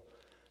Baal.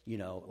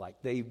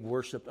 like they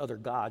worshiped other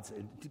gods,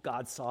 and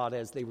God saw it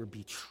as they were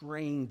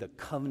betraying the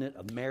covenant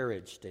of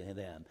marriage to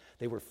them.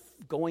 They were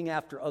going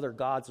after other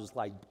gods. It was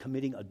like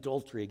committing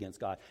adultery against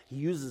God. He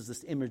uses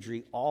this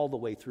imagery all the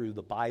way through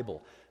the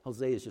Bible.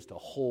 Hosea is just a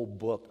whole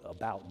book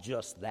about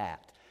just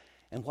that.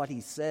 And what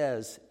he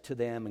says to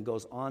them and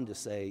goes on to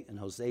say in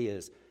Hosea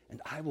is,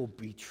 and I will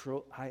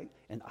betroth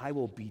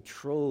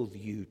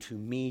you to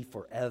me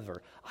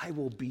forever. I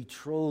will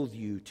betroth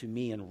you to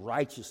me in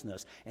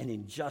righteousness and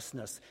in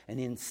justness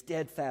and in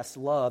steadfast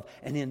love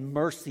and in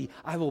mercy.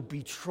 I will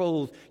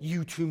betroth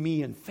you to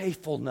me in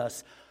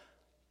faithfulness,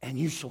 and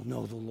you shall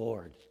know the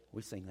Lord.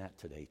 We sing that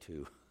today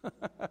too.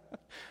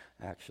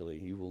 Actually,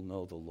 you will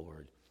know the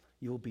Lord.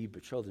 You will be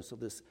betrothed. And so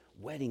this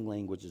wedding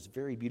language is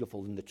very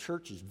beautiful, and the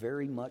church is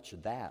very much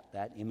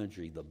that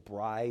imagery, the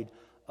bride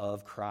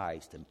of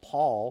Christ. And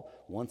Paul,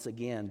 once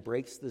again,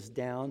 breaks this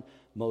down,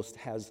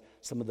 has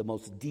some of the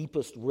most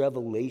deepest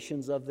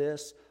revelations of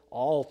this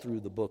all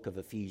through the book of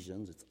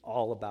Ephesians. It's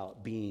all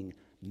about being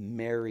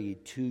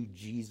married to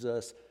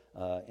Jesus,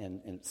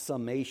 and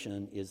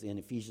summation is in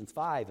Ephesians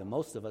 5. And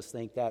most of us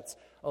think that's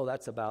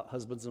about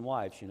husbands and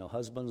wives.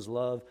 Husbands,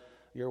 love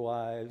your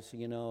wives,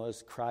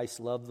 as Christ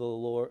loved the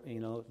Lord,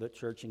 the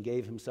church, and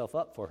gave himself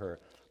up for her.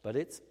 But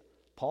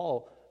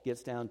Paul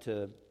gets down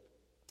to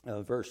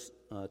verse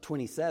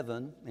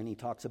 27, and he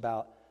talks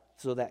about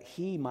so that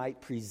he might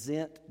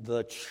present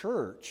the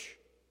church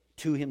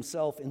to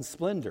himself in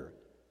splendor.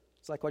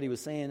 It's like what he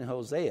was saying in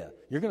Hosea.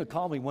 You're going to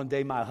call me one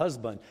day my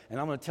husband, and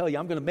I'm going to tell you,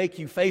 I'm going to make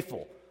you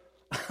faithful.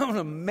 I'm going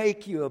to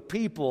make you a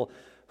people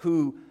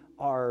who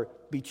are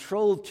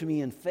betrothed to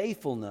me in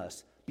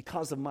faithfulness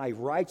because of my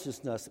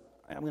righteousness.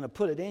 I'm going to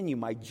put it in you,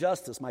 my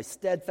justice, my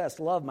steadfast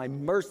love, my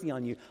mercy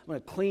on you. I'm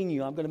going to clean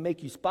you. I'm going to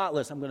make you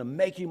spotless. I'm going to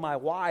make you my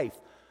wife.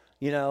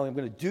 I'm going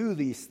to do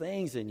these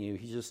things in you.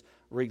 He's just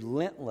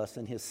relentless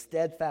in his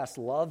steadfast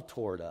love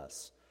toward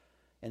us.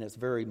 And it's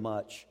very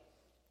much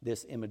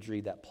this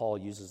imagery that Paul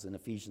uses in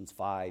Ephesians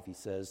 5. He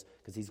says,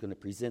 because he's going to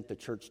present the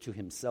church to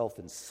himself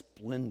in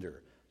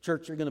splendor.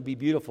 Church, you're going to be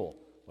beautiful,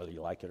 whether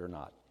you like it or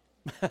not.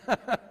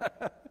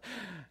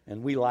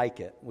 And we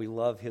like it. We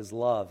love his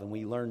love, and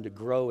we learn to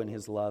grow in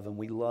his love, and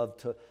we love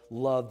to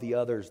love the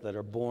others that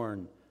are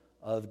born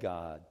of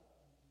God.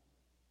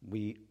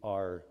 We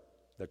are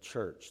the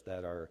church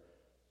that are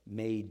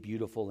made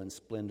beautiful in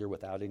splendor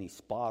without any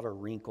spot or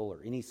wrinkle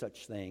or any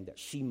such thing, that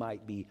she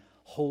might be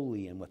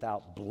holy and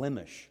without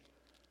blemish.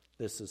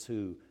 This is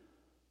who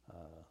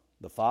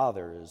the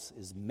Father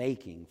is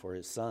making for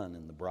his Son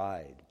and the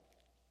bride.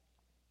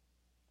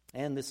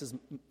 And this is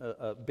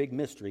a big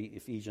mystery.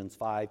 Ephesians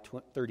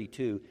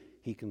 5:32,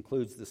 he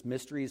concludes this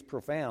mystery is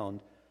profound.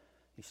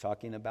 He's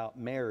talking about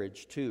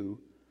marriage too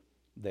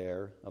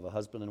there, of a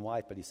husband and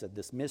wife, but he said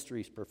this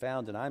mystery is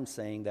profound, and I'm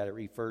saying that it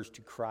refers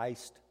to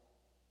Christ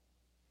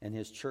and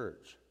his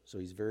church. So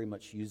he's very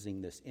much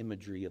using this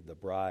imagery of the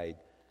bride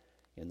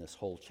in this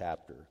whole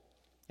chapter.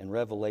 And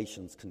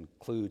Revelations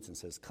concludes and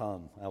says,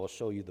 come, I will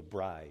show you the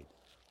bride,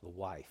 the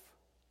wife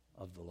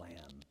of the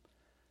Lamb,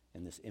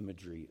 and this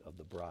imagery of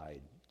the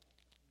bride.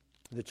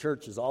 The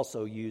church is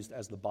also used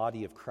as the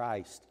body of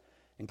Christ.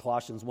 In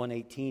Colossians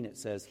 1:18 it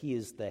says, he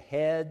is the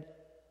head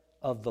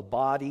of the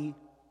body,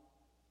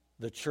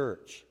 the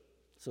church.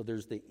 So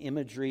there's the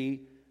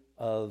imagery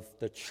of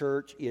the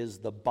church is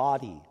the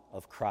body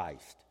of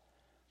Christ.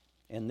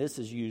 And this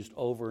is used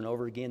over and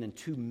over again in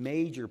two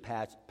major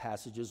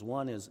passages.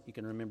 One is, you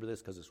can remember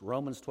this because it's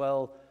Romans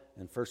 12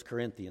 and 1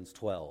 Corinthians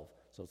 12.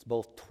 So it's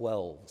both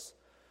 12s.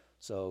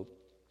 So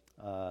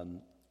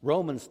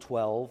Romans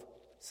 12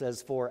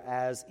 says, for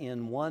as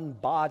in one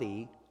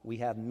body we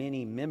have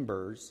many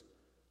members.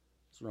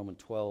 It's Romans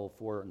 12,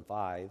 4 and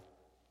 5.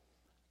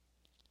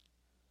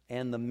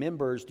 And the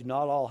members do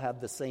not all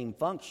have the same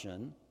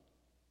function.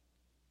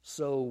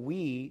 So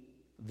we,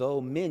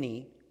 though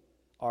many,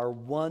 are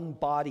one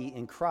body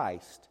in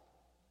Christ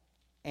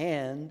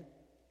and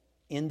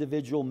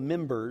individual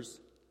members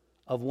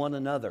of one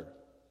another.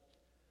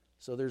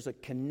 So there's a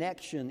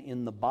connection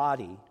in the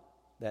body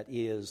that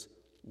is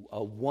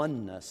a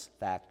oneness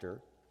factor,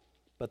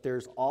 but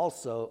there's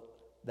also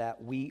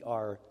that we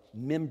are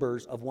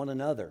members of one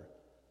another.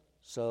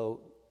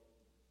 So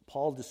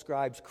Paul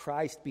describes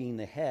Christ being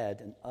the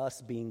head and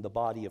us being the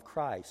body of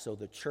Christ, so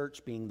the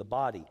church being the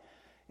body.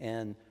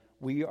 And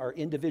we are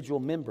individual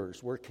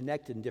members. We're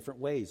connected in different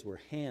ways. We're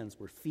hands,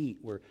 we're feet,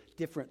 we're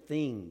different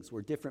things.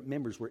 We're different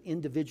members. We're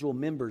individual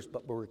members,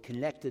 but we're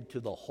connected to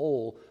the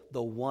whole,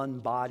 the one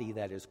body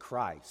that is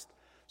Christ.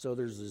 So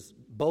there's this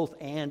both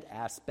and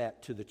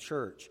aspect to the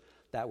church,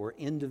 that we're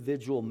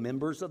individual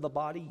members of the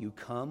body. You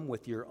come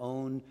with your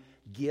own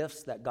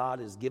gifts that God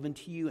has given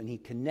to you, and he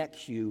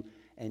connects you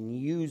and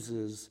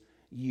uses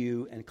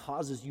you and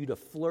causes you to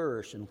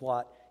flourish in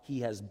what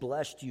he has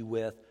blessed you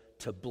with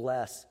to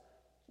bless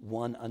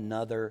one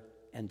another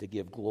and to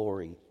give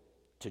glory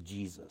to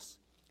Jesus.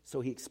 So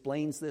he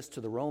explains this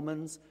to the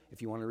Romans.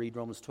 If you want to read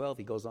Romans 12,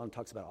 he goes on and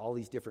talks about all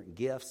these different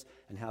gifts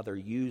and how they're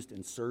used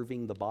in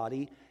serving the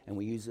body, and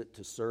we use it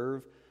to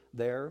serve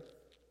there.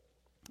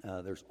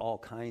 There's all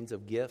kinds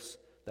of gifts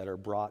that are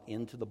brought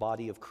into the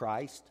body of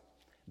Christ.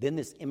 Then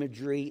this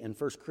imagery in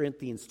 1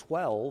 Corinthians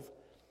 12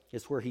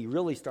 is where he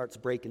really starts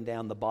breaking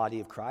down the body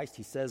of Christ.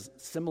 He says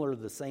similar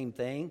to the same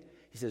thing.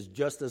 He says,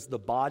 just as the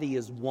body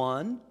is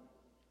one,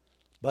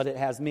 but it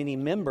has many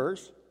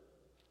members,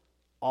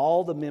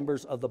 all the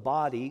members of the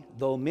body,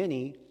 though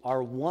many,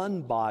 are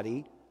one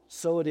body,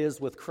 so it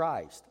is with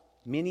Christ.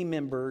 Many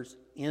members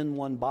in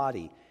one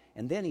body.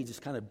 And then he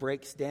just kind of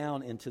breaks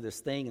down into this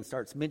thing and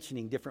starts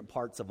mentioning different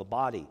parts of a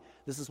body.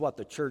 This is what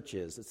the church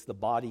is. It's the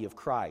body of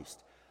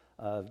Christ.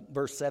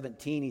 Verse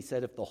 17, he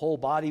said, if the whole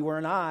body were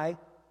an eye,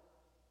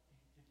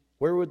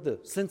 where would the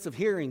sense of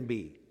hearing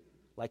be?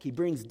 Like he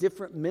brings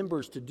different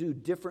members to do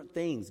different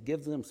things,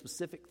 gives them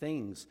specific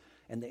things,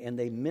 and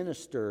they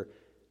minister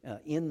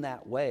in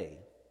that way.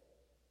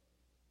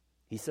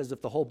 He says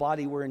if the whole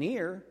body were an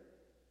ear,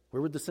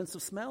 where would the sense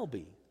of smell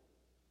be?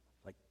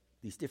 Like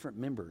these different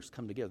members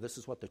come together. This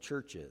is what the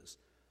church is.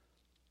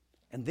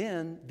 And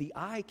then the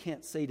eye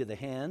can't say to the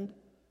hand,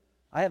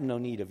 I have no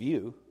need of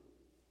you.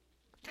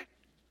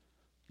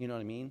 You know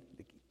what I mean?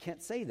 It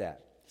can't say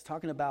that. He's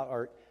talking about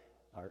our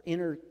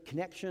inner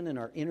connection and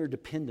our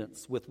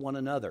interdependence with one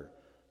another.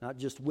 Not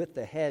just with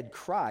the head,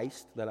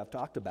 Christ, that I've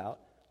talked about.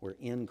 We're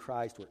in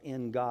Christ, we're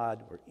in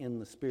God, we're in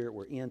the Spirit,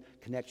 we're in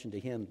connection to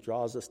Him,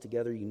 draws us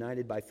together,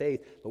 united by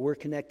faith, but we're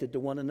connected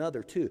to one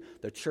another too.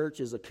 The church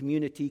is a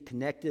community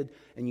connected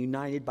and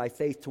united by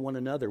faith to one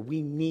another.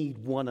 We need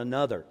one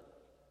another.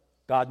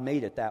 God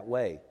made it that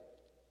way.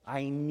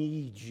 I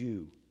need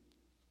you.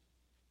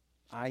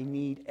 I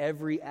need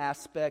every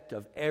aspect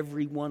of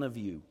every one of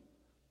you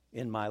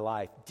in my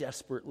life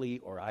desperately,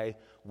 or I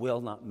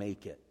will not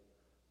make it.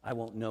 I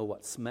won't know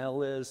what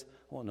smell is.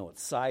 I won't know what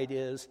sight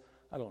is.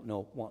 I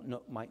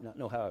might not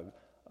know how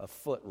a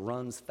foot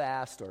runs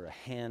fast or a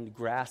hand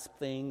grasps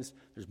things.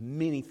 There's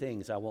many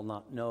things I will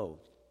not know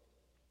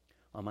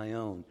on my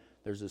own.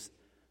 There's this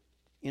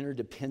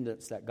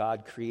interdependence that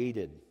God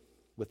created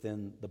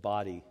within the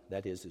body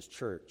that is His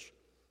church.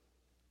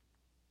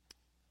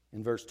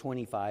 In verse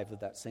 25 of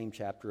that same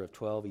chapter of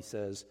 12, he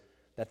says,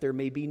 that there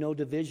may be no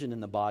division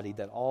in the body,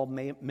 that all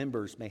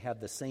members may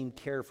have the same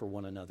care for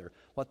one another.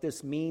 What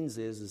this means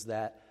is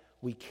that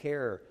we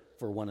care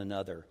for one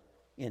another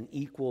in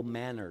equal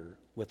manner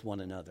with one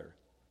another.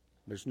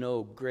 There's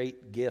no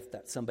great gift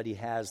that somebody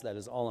has that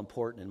is all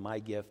important, and my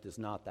gift is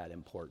not that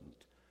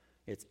important.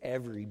 It's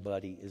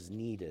everybody is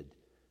needed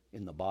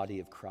in the body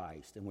of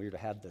Christ, and we're to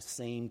have the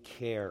same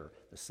care,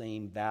 the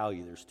same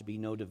value. There's to be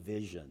no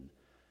division.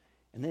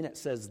 And then it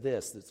says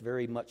this, it's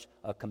very much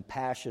a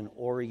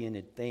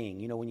compassion-oriented thing.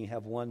 You know, when you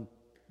have one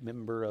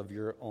member of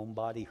your own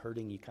body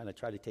hurting, you kind of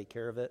try to take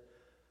care of it.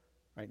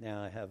 Right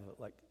now I have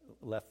like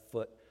left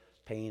foot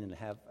pain and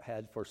have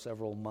had for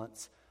several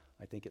months.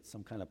 I think it's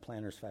some kind of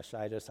plantar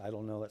fasciitis. I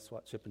don't know. That's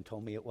what Chippen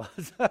told me it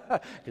was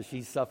because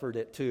she suffered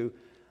it too.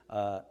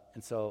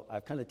 And so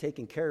I've kind of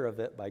taken care of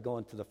it by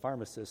going to the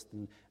pharmacist,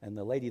 and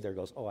the lady there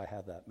goes, oh, I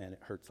have that, man, it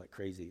hurts like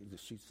crazy. It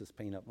just shoots this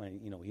pain up my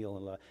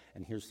heel,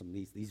 and here's some of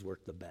these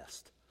work the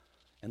best.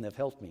 And they've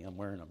helped me. I'm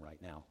wearing them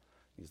right now,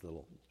 these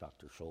little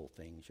Dr. Scholl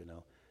things,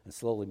 and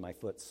slowly my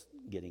foot's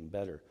getting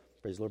better.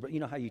 Praise the Lord. But you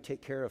know how you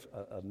take care of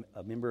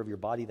a member of your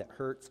body that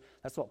hurts?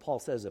 That's what Paul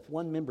says. If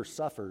one member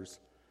suffers,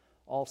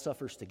 all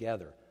suffers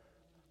together.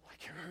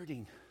 Like you're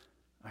hurting,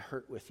 I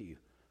hurt with you.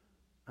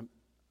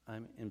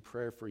 I'm in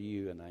prayer for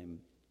you, and I'm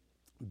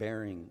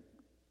bearing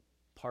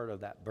part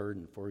of that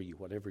burden for you,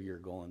 whatever you're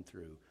going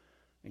through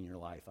in your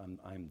life.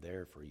 I'm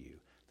there for you.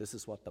 This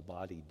is what the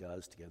body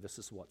does together. This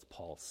is what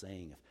Paul's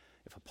saying.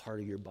 If a part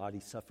of your body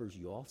suffers,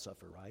 you all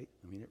suffer, right?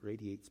 I mean, it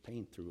radiates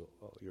pain through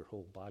your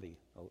whole body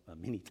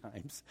many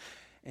times.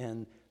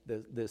 And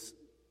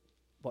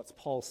what's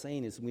Paul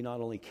saying is we not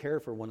only care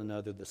for one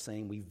another the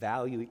same, we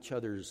value each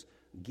other's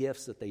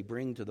gifts that they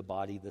bring to the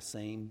body the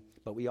same,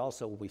 but we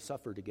also, when we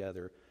suffer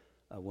together,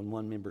 when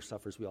one member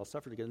suffers, we all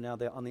suffer together. Now,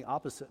 on the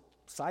opposite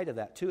side of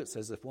that, too, it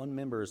says if one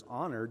member is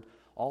honored,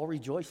 all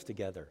rejoice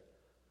together.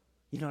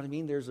 You know what I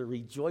mean? There's a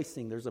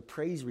rejoicing. There's a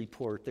praise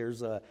report.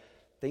 There's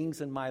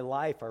things in my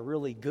life are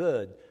really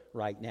good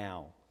right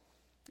now.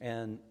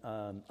 And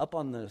up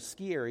on the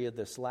ski area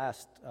this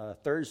last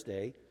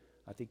Thursday,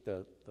 I think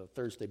the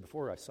Thursday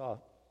before, I saw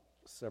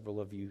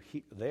several of you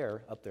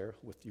up there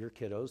with your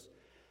kiddos.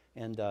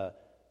 And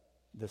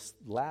this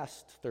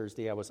last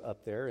Thursday I was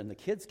up there, and the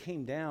kids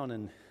came down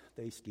and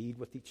they skied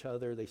with each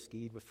other. They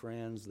skied with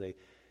friends.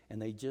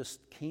 They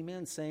just came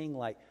in saying,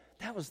 like,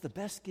 that was the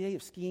best day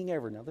of skiing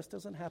ever. Now, this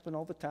doesn't happen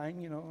all the time,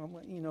 you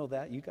know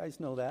that. You guys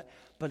know that.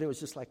 But it was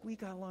just like, we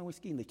got along with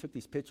skiing. They took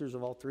these pictures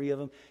of all three of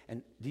them.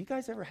 And do you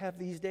guys ever have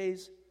these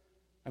days?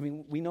 I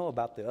mean, we know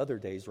about the other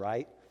days,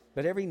 right?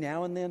 But every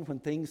now and then when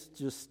things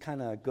just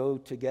kind of go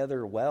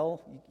together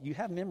well, you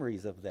have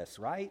memories of this,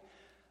 right?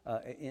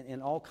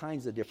 In all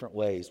kinds of different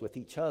ways, with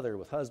each other,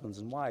 with husbands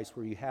and wives,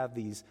 where you have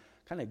these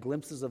kind of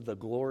glimpses of the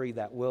glory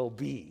that will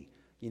be.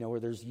 where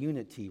there's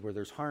unity, where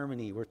there's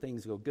harmony, where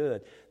things go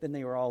good. Then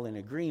they were all in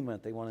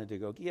agreement. They wanted to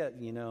go get,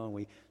 and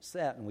we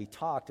sat and we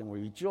talked and we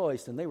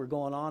rejoiced, and they were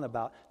going on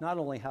about not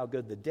only how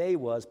good the day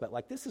was, but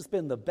like, this has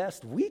been the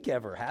best week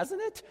ever,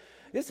 hasn't it?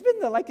 It's been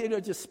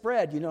just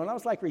spread, and I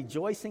was like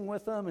rejoicing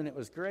with them, and it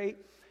was great.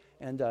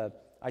 And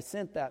I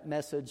sent that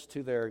message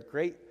to their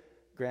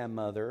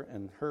great-grandmother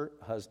and her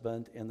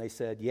husband, and they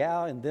said,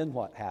 yeah, and then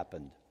what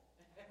happened?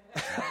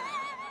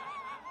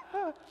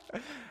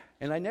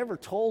 And I never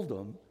told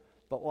them,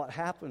 but what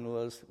happened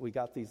was we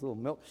got these little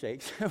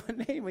milkshakes.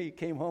 When Amy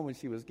came home and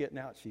she was getting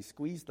out, she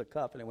squeezed the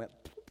cup, and it went,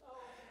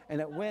 and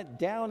it went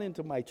down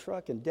into my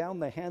truck and down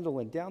the handle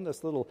and down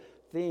this little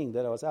thing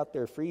that I was out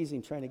there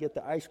freezing trying to get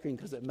the ice cream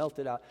because it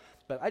melted out.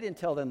 But I didn't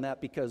tell them that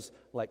because,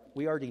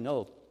 we already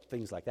know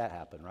things like that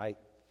happen, right?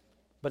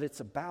 But it's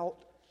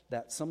about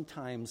that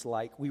sometimes,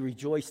 we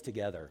rejoice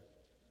together,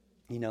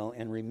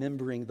 and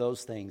remembering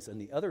those things. And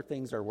the other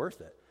things are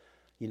worth it.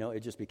 It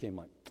just became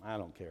I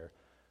don't care,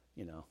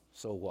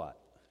 so what?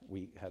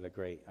 We had a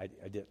great,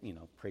 I did,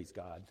 praise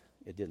God.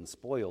 It didn't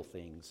spoil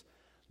things.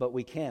 But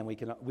we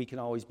can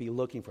always be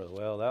looking for,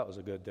 well, that was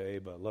a good day,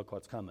 but look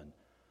what's coming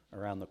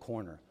around the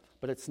corner.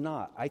 But it's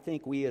not. I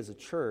think we as a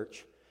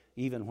church,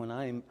 even when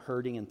I'm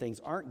hurting and things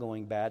aren't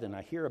going bad, and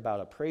I hear about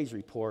a praise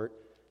report,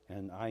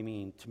 and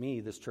to me,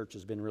 this church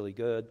has been really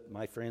good.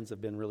 My friends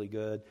have been really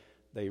good.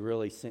 They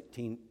really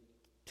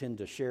tend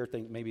to share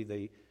things. Maybe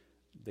they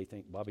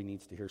think Bobby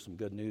needs to hear some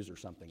good news or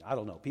something. I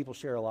don't know. People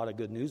share a lot of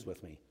good news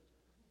with me.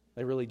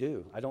 They really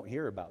do. I don't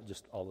hear about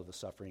just all of the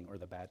suffering or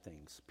the bad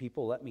things.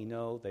 People let me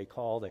know. They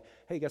call.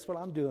 Hey, guess what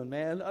I'm doing,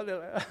 man? I'm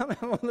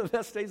having one of the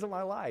best days of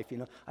my life.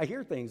 I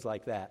hear things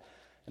like that,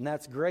 and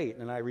that's great,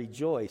 and I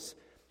rejoice.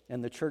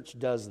 And the church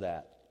does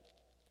that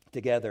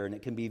together, and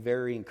it can be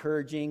very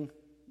encouraging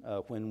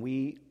when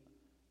we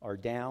are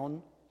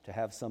down to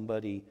have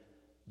somebody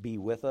be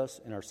with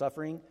us in our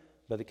suffering,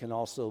 but it can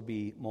also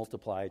be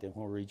multiplied when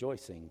we're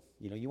rejoicing.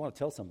 You want to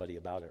tell somebody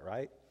about it,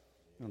 right?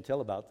 You want to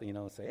tell about,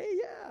 say, hey,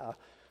 yeah,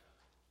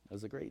 it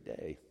was a great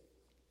day.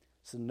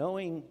 So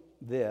knowing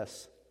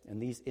this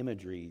and these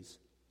imageries,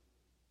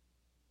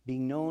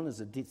 being known as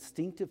a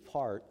distinctive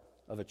part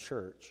of a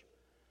church,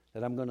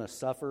 that I'm going to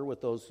suffer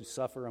with those who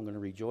suffer, I'm going to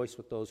rejoice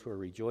with those who are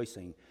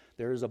rejoicing.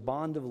 There is a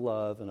bond of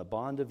love and a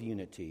bond of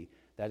unity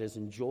that is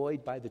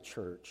enjoyed by the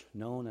church,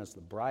 known as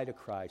the bride of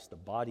Christ, the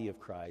body of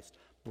Christ,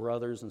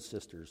 brothers and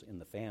sisters in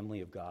the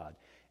family of God.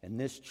 And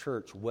this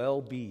church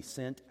will be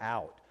sent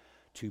out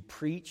to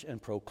preach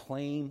and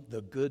proclaim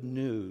the good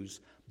news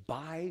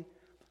by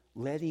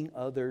letting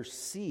others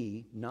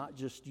see, not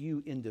just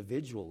you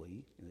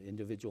individually,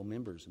 individual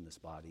members in this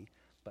body,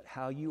 but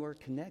how you are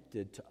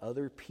connected to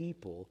other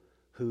people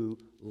who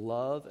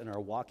love and are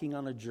walking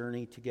on a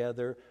journey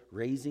together,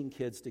 raising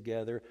kids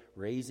together,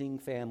 raising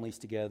families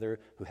together,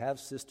 who have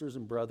sisters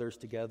and brothers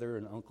together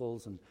and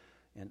uncles and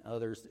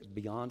others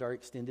beyond our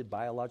extended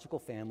biological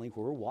family,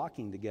 who are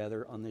walking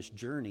together on this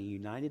journey,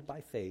 united by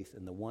faith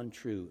in the one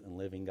true and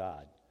living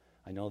God.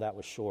 I know that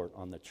was short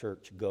on the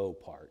church go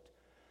part.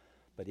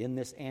 But in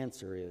this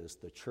answer is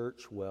the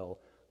church will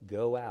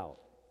go out.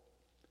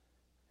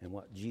 And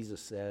what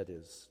Jesus said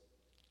is,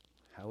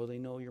 how will they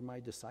know you're my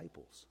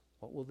disciples?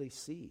 What will they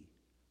see?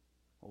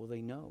 What will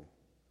they know?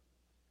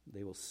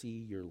 They will see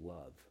your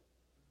love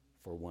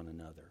for one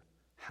another.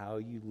 How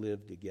you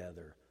live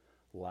together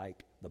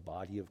like the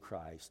body of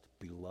Christ,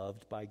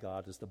 beloved by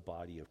God as the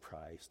body of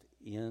Christ,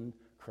 in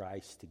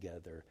Christ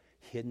together,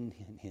 hidden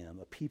in Him,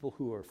 a people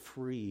who are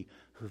free,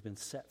 who have been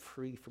set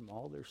free from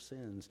all their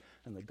sins,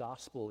 and the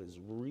gospel is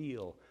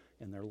real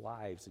in their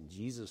lives, and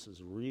Jesus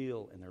is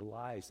real in their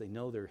lives. They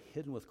know they're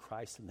hidden with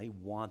Christ, and they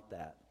want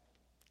that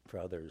for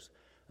others.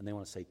 And they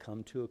want to say,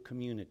 come to a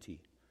community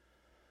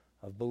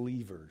of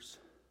believers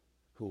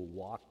who will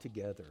walk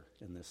together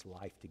in this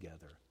life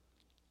together,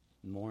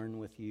 mourn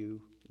with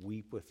you,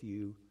 weep with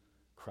you,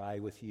 cry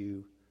with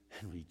you,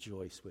 and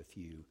rejoice with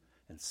you,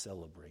 and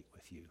celebrate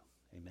with you.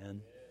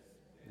 Amen?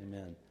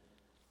 Amen.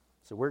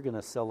 So we're going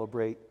to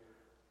celebrate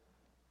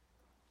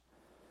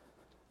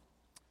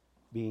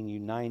being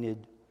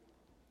united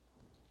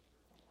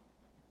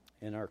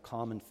in our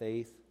common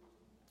faith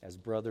as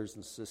brothers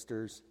and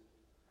sisters.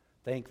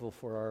 Thankful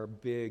for our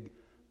big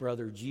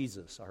brother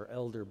Jesus, our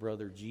elder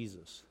brother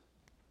Jesus.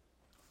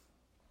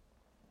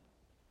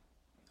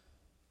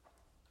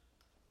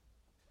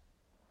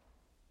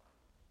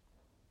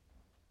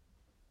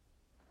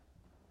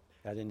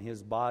 That in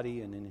His body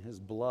and in His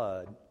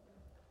blood,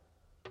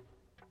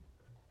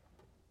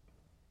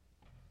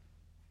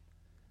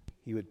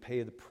 He would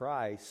pay the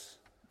price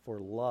for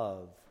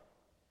love,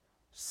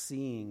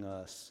 seeing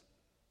us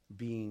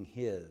being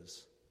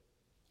His.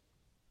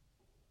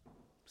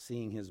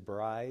 Seeing His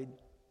bride,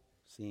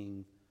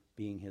 being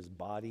His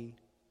body,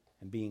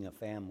 and being a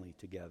family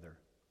together.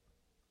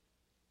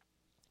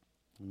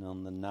 And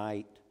on the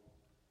night,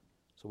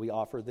 so we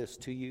offer this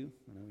to you.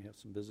 I know we have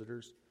some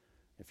visitors.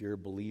 If you're a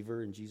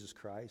believer in Jesus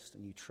Christ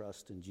and you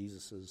trust in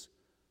Jesus'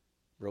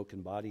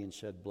 broken body and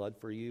shed blood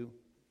for you,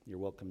 you're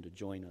welcome to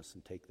join us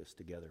and take this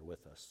together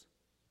with us.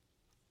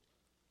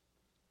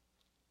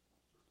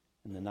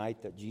 And the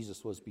night that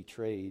Jesus was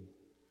betrayed,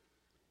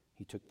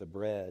 he took the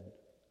bread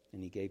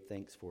and he gave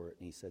thanks for it.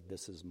 And he said,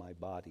 "This is my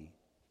body.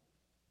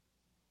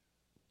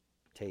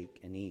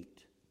 Take and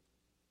eat.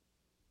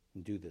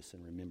 And do this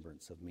in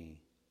remembrance of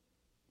me."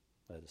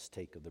 Let us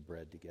take of the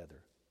bread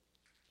together.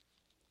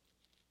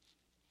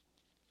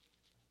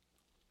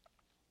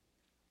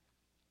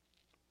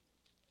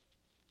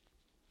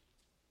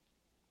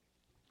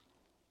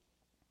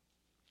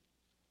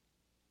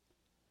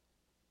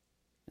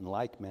 In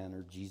like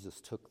manner, Jesus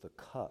took the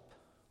cup,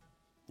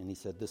 and he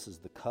said, "This is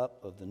the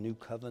cup of the new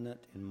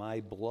covenant in my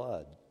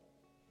blood,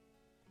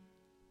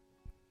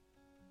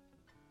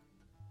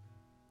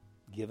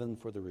 given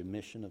for the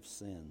remission of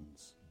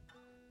sins,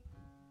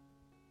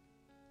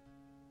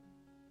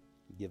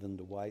 given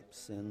to wipe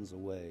sins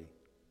away,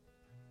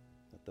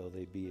 that though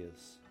they be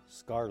as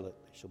scarlet,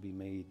 they shall be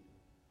made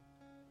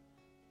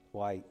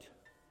white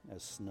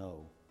as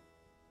snow.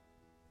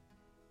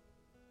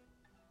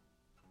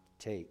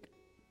 Take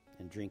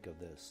and drink of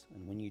this,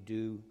 and when you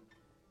do,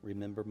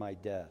 remember my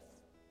death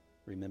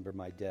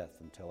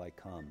until I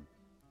come."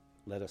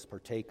 Let us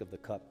partake of the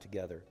cup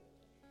together.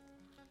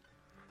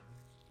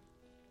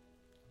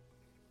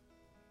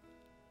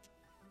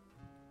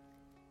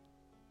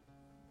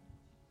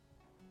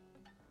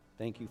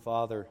 Thank you,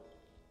 Father,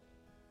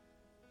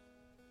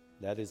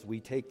 that as we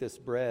take this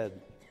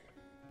bread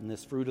and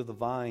this fruit of the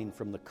vine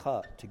from the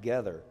cup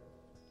together,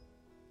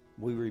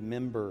 we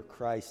remember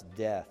Christ's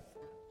death.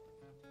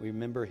 We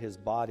remember his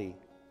body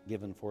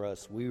given for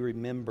us. We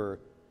remember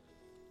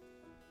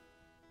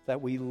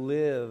that we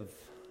live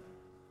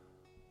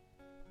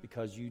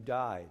because you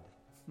died.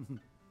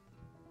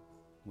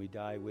 We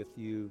die with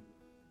you.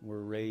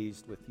 We're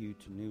raised with you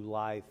to new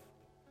life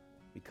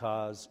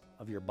because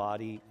of your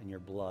body and your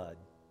blood.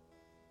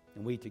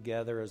 And we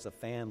together as a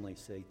family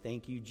say,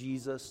 thank you,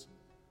 Jesus.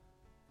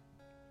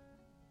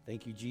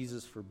 Thank you,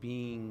 Jesus, for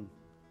being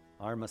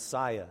our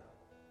Messiah,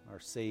 our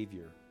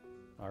Savior,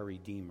 our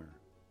Redeemer.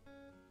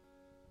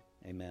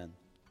 Amen.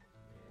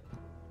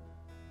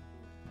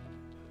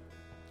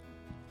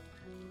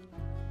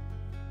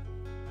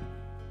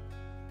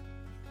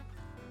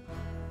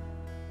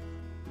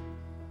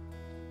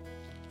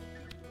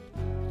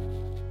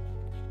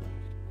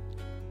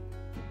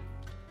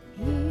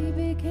 He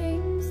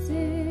became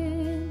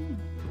sin,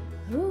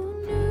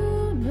 who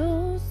knew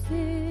no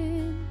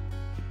sin,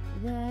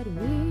 that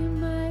we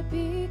might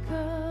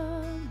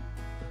become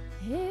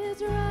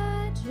his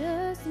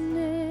righteousness.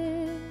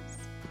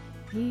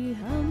 He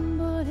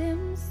humbled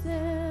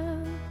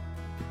himself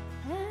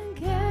and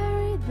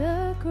carried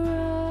the cross.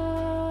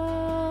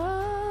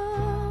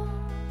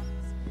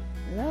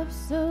 Love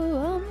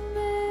so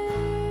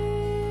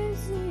amazing,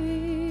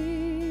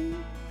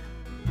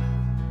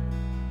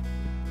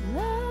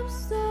 love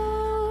so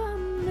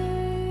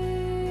amazing.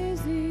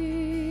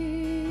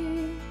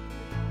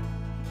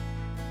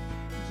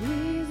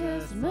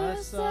 Jesus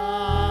Messiah,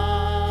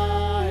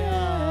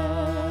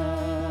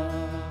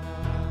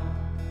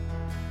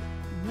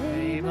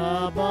 name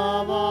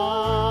above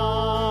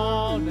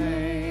all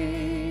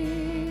names,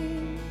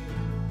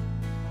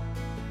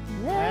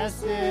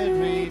 blessed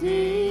Redeemer,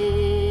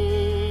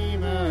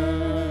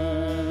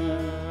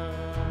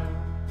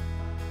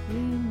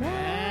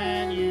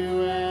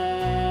 Emmanuel,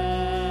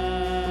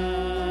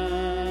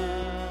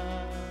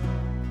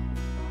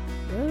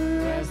 the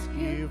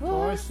rescue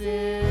for sinners,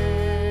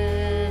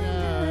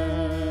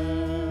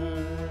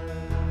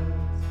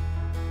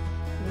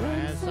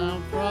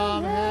 ransom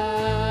from heaven,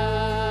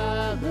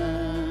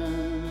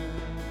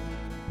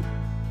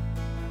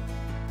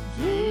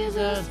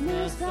 Jesus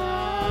Messiah,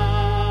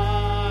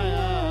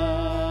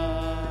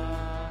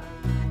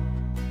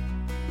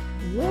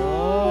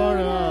 Lord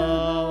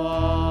of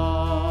all.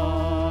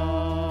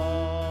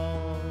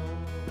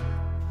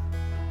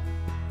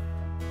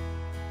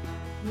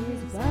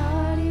 His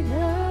body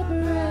the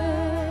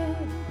bread,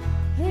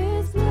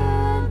 his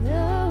blood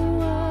the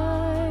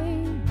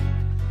wine,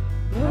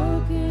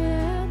 broken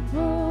and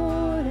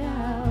poured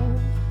out,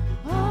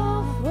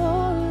 all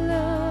for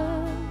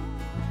love.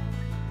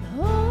 The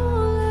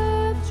whole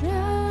earth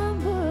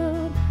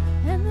trembled,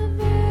 and the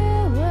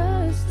veil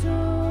was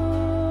torn.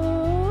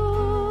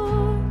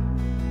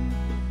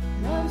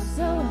 Love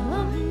so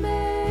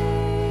amazing,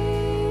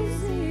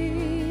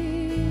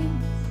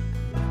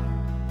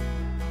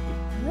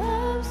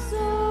 love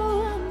so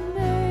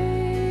amazing.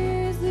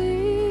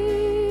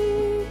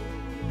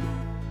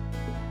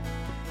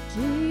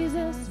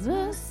 Jesus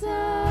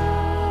Messiah,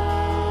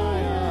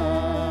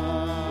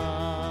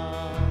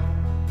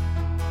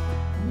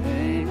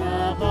 name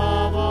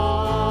above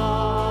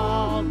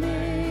all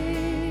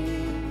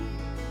names,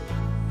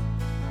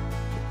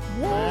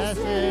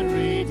 blessed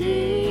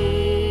Redeemer,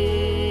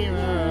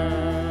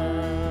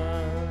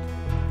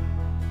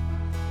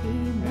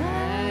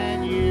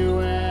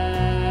 Emmanuel,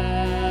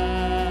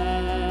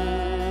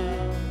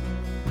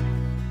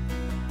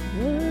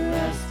 the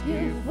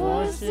rescue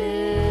for sinners,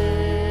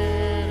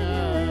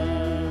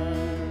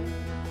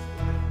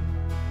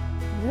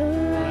 the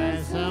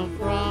ransom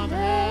from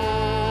heaven,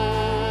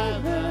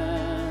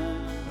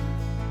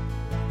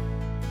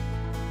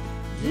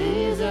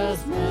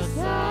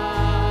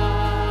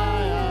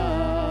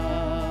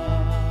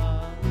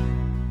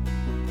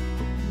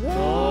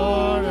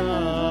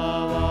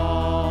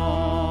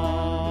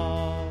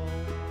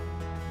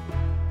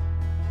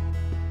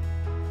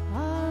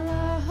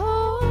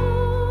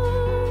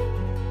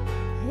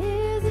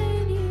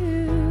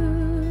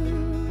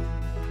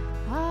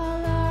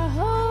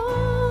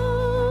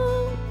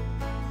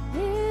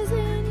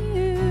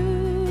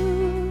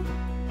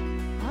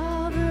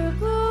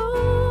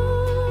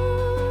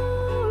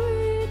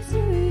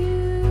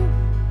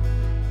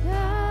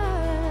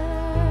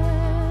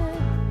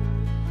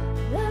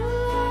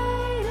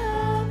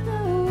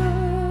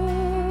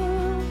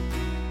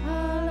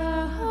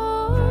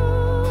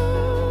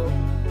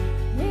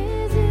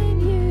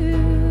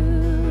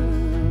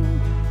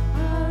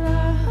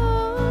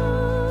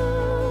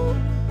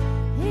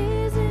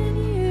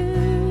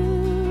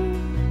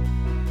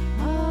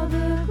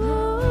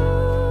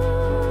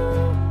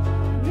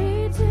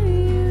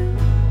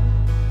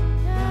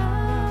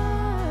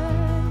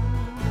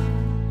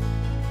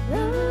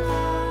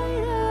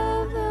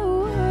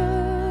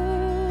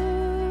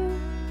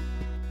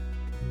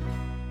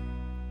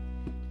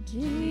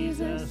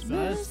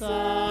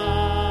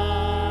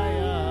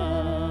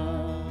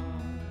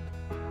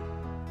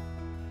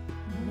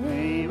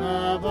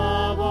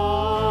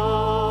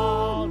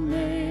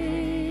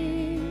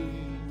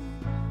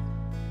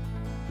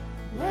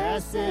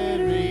 blessed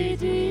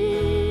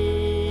Redeemer,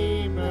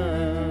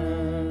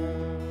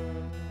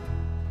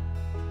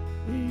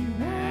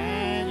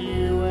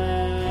 Emmanuel,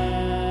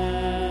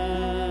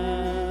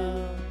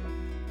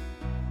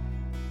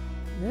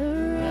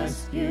 the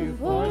rescue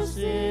for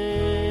sinners,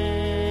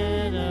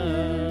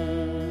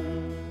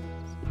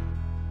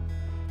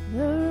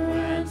 the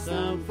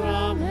ransom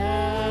from heaven,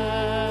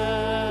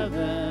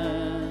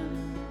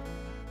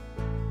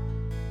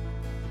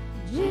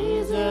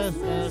 Jesus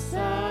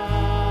Messiah,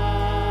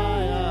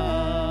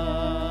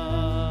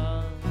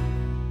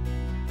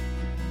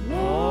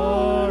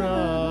 Lord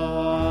of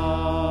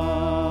all.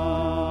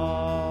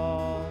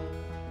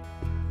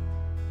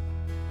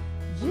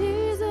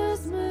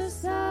 Jesus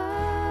Messiah,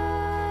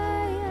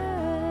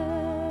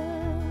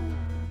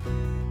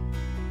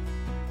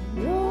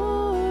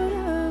 Lord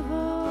of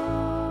all.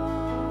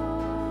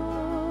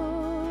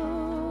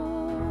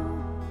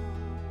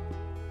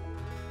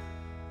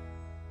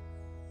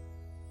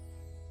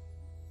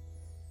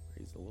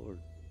 Praise the Lord.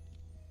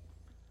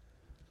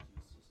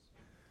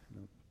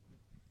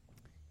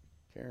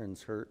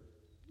 Karen's hurt,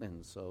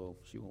 and so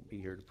she won't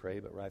be here to pray,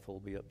 but Rifle will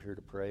be up here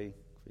to pray.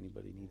 If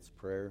anybody needs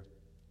prayer,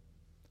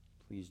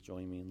 please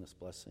join me in this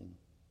blessing.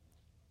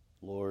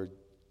 Lord,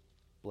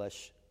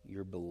 bless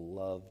your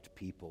beloved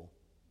people,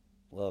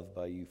 loved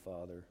by you,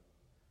 Father,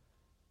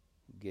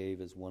 who gave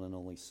his one and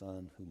only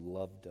Son, who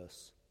loved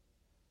us,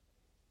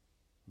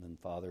 and then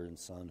Father and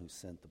Son, who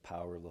sent the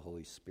power of the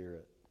Holy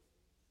Spirit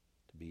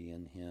to be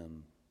in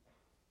him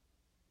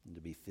and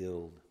to be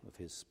filled with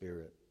his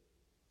Spirit.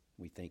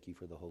 We thank you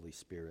for the Holy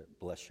Spirit.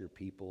 Bless your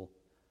people,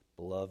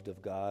 beloved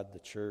of God, the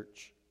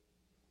church,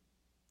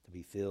 to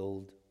be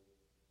filled,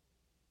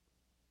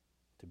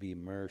 to be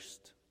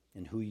immersed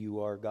in who you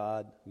are,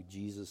 God, who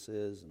Jesus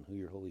is, and who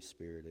your Holy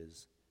Spirit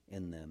is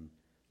in them.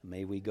 And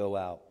may we go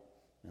out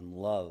and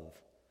love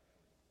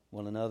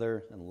one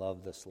another and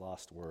love this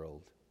lost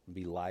world and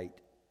be light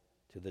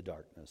to the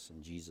darkness.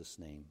 In Jesus'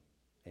 name,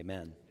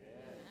 amen.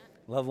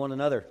 Love one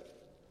another.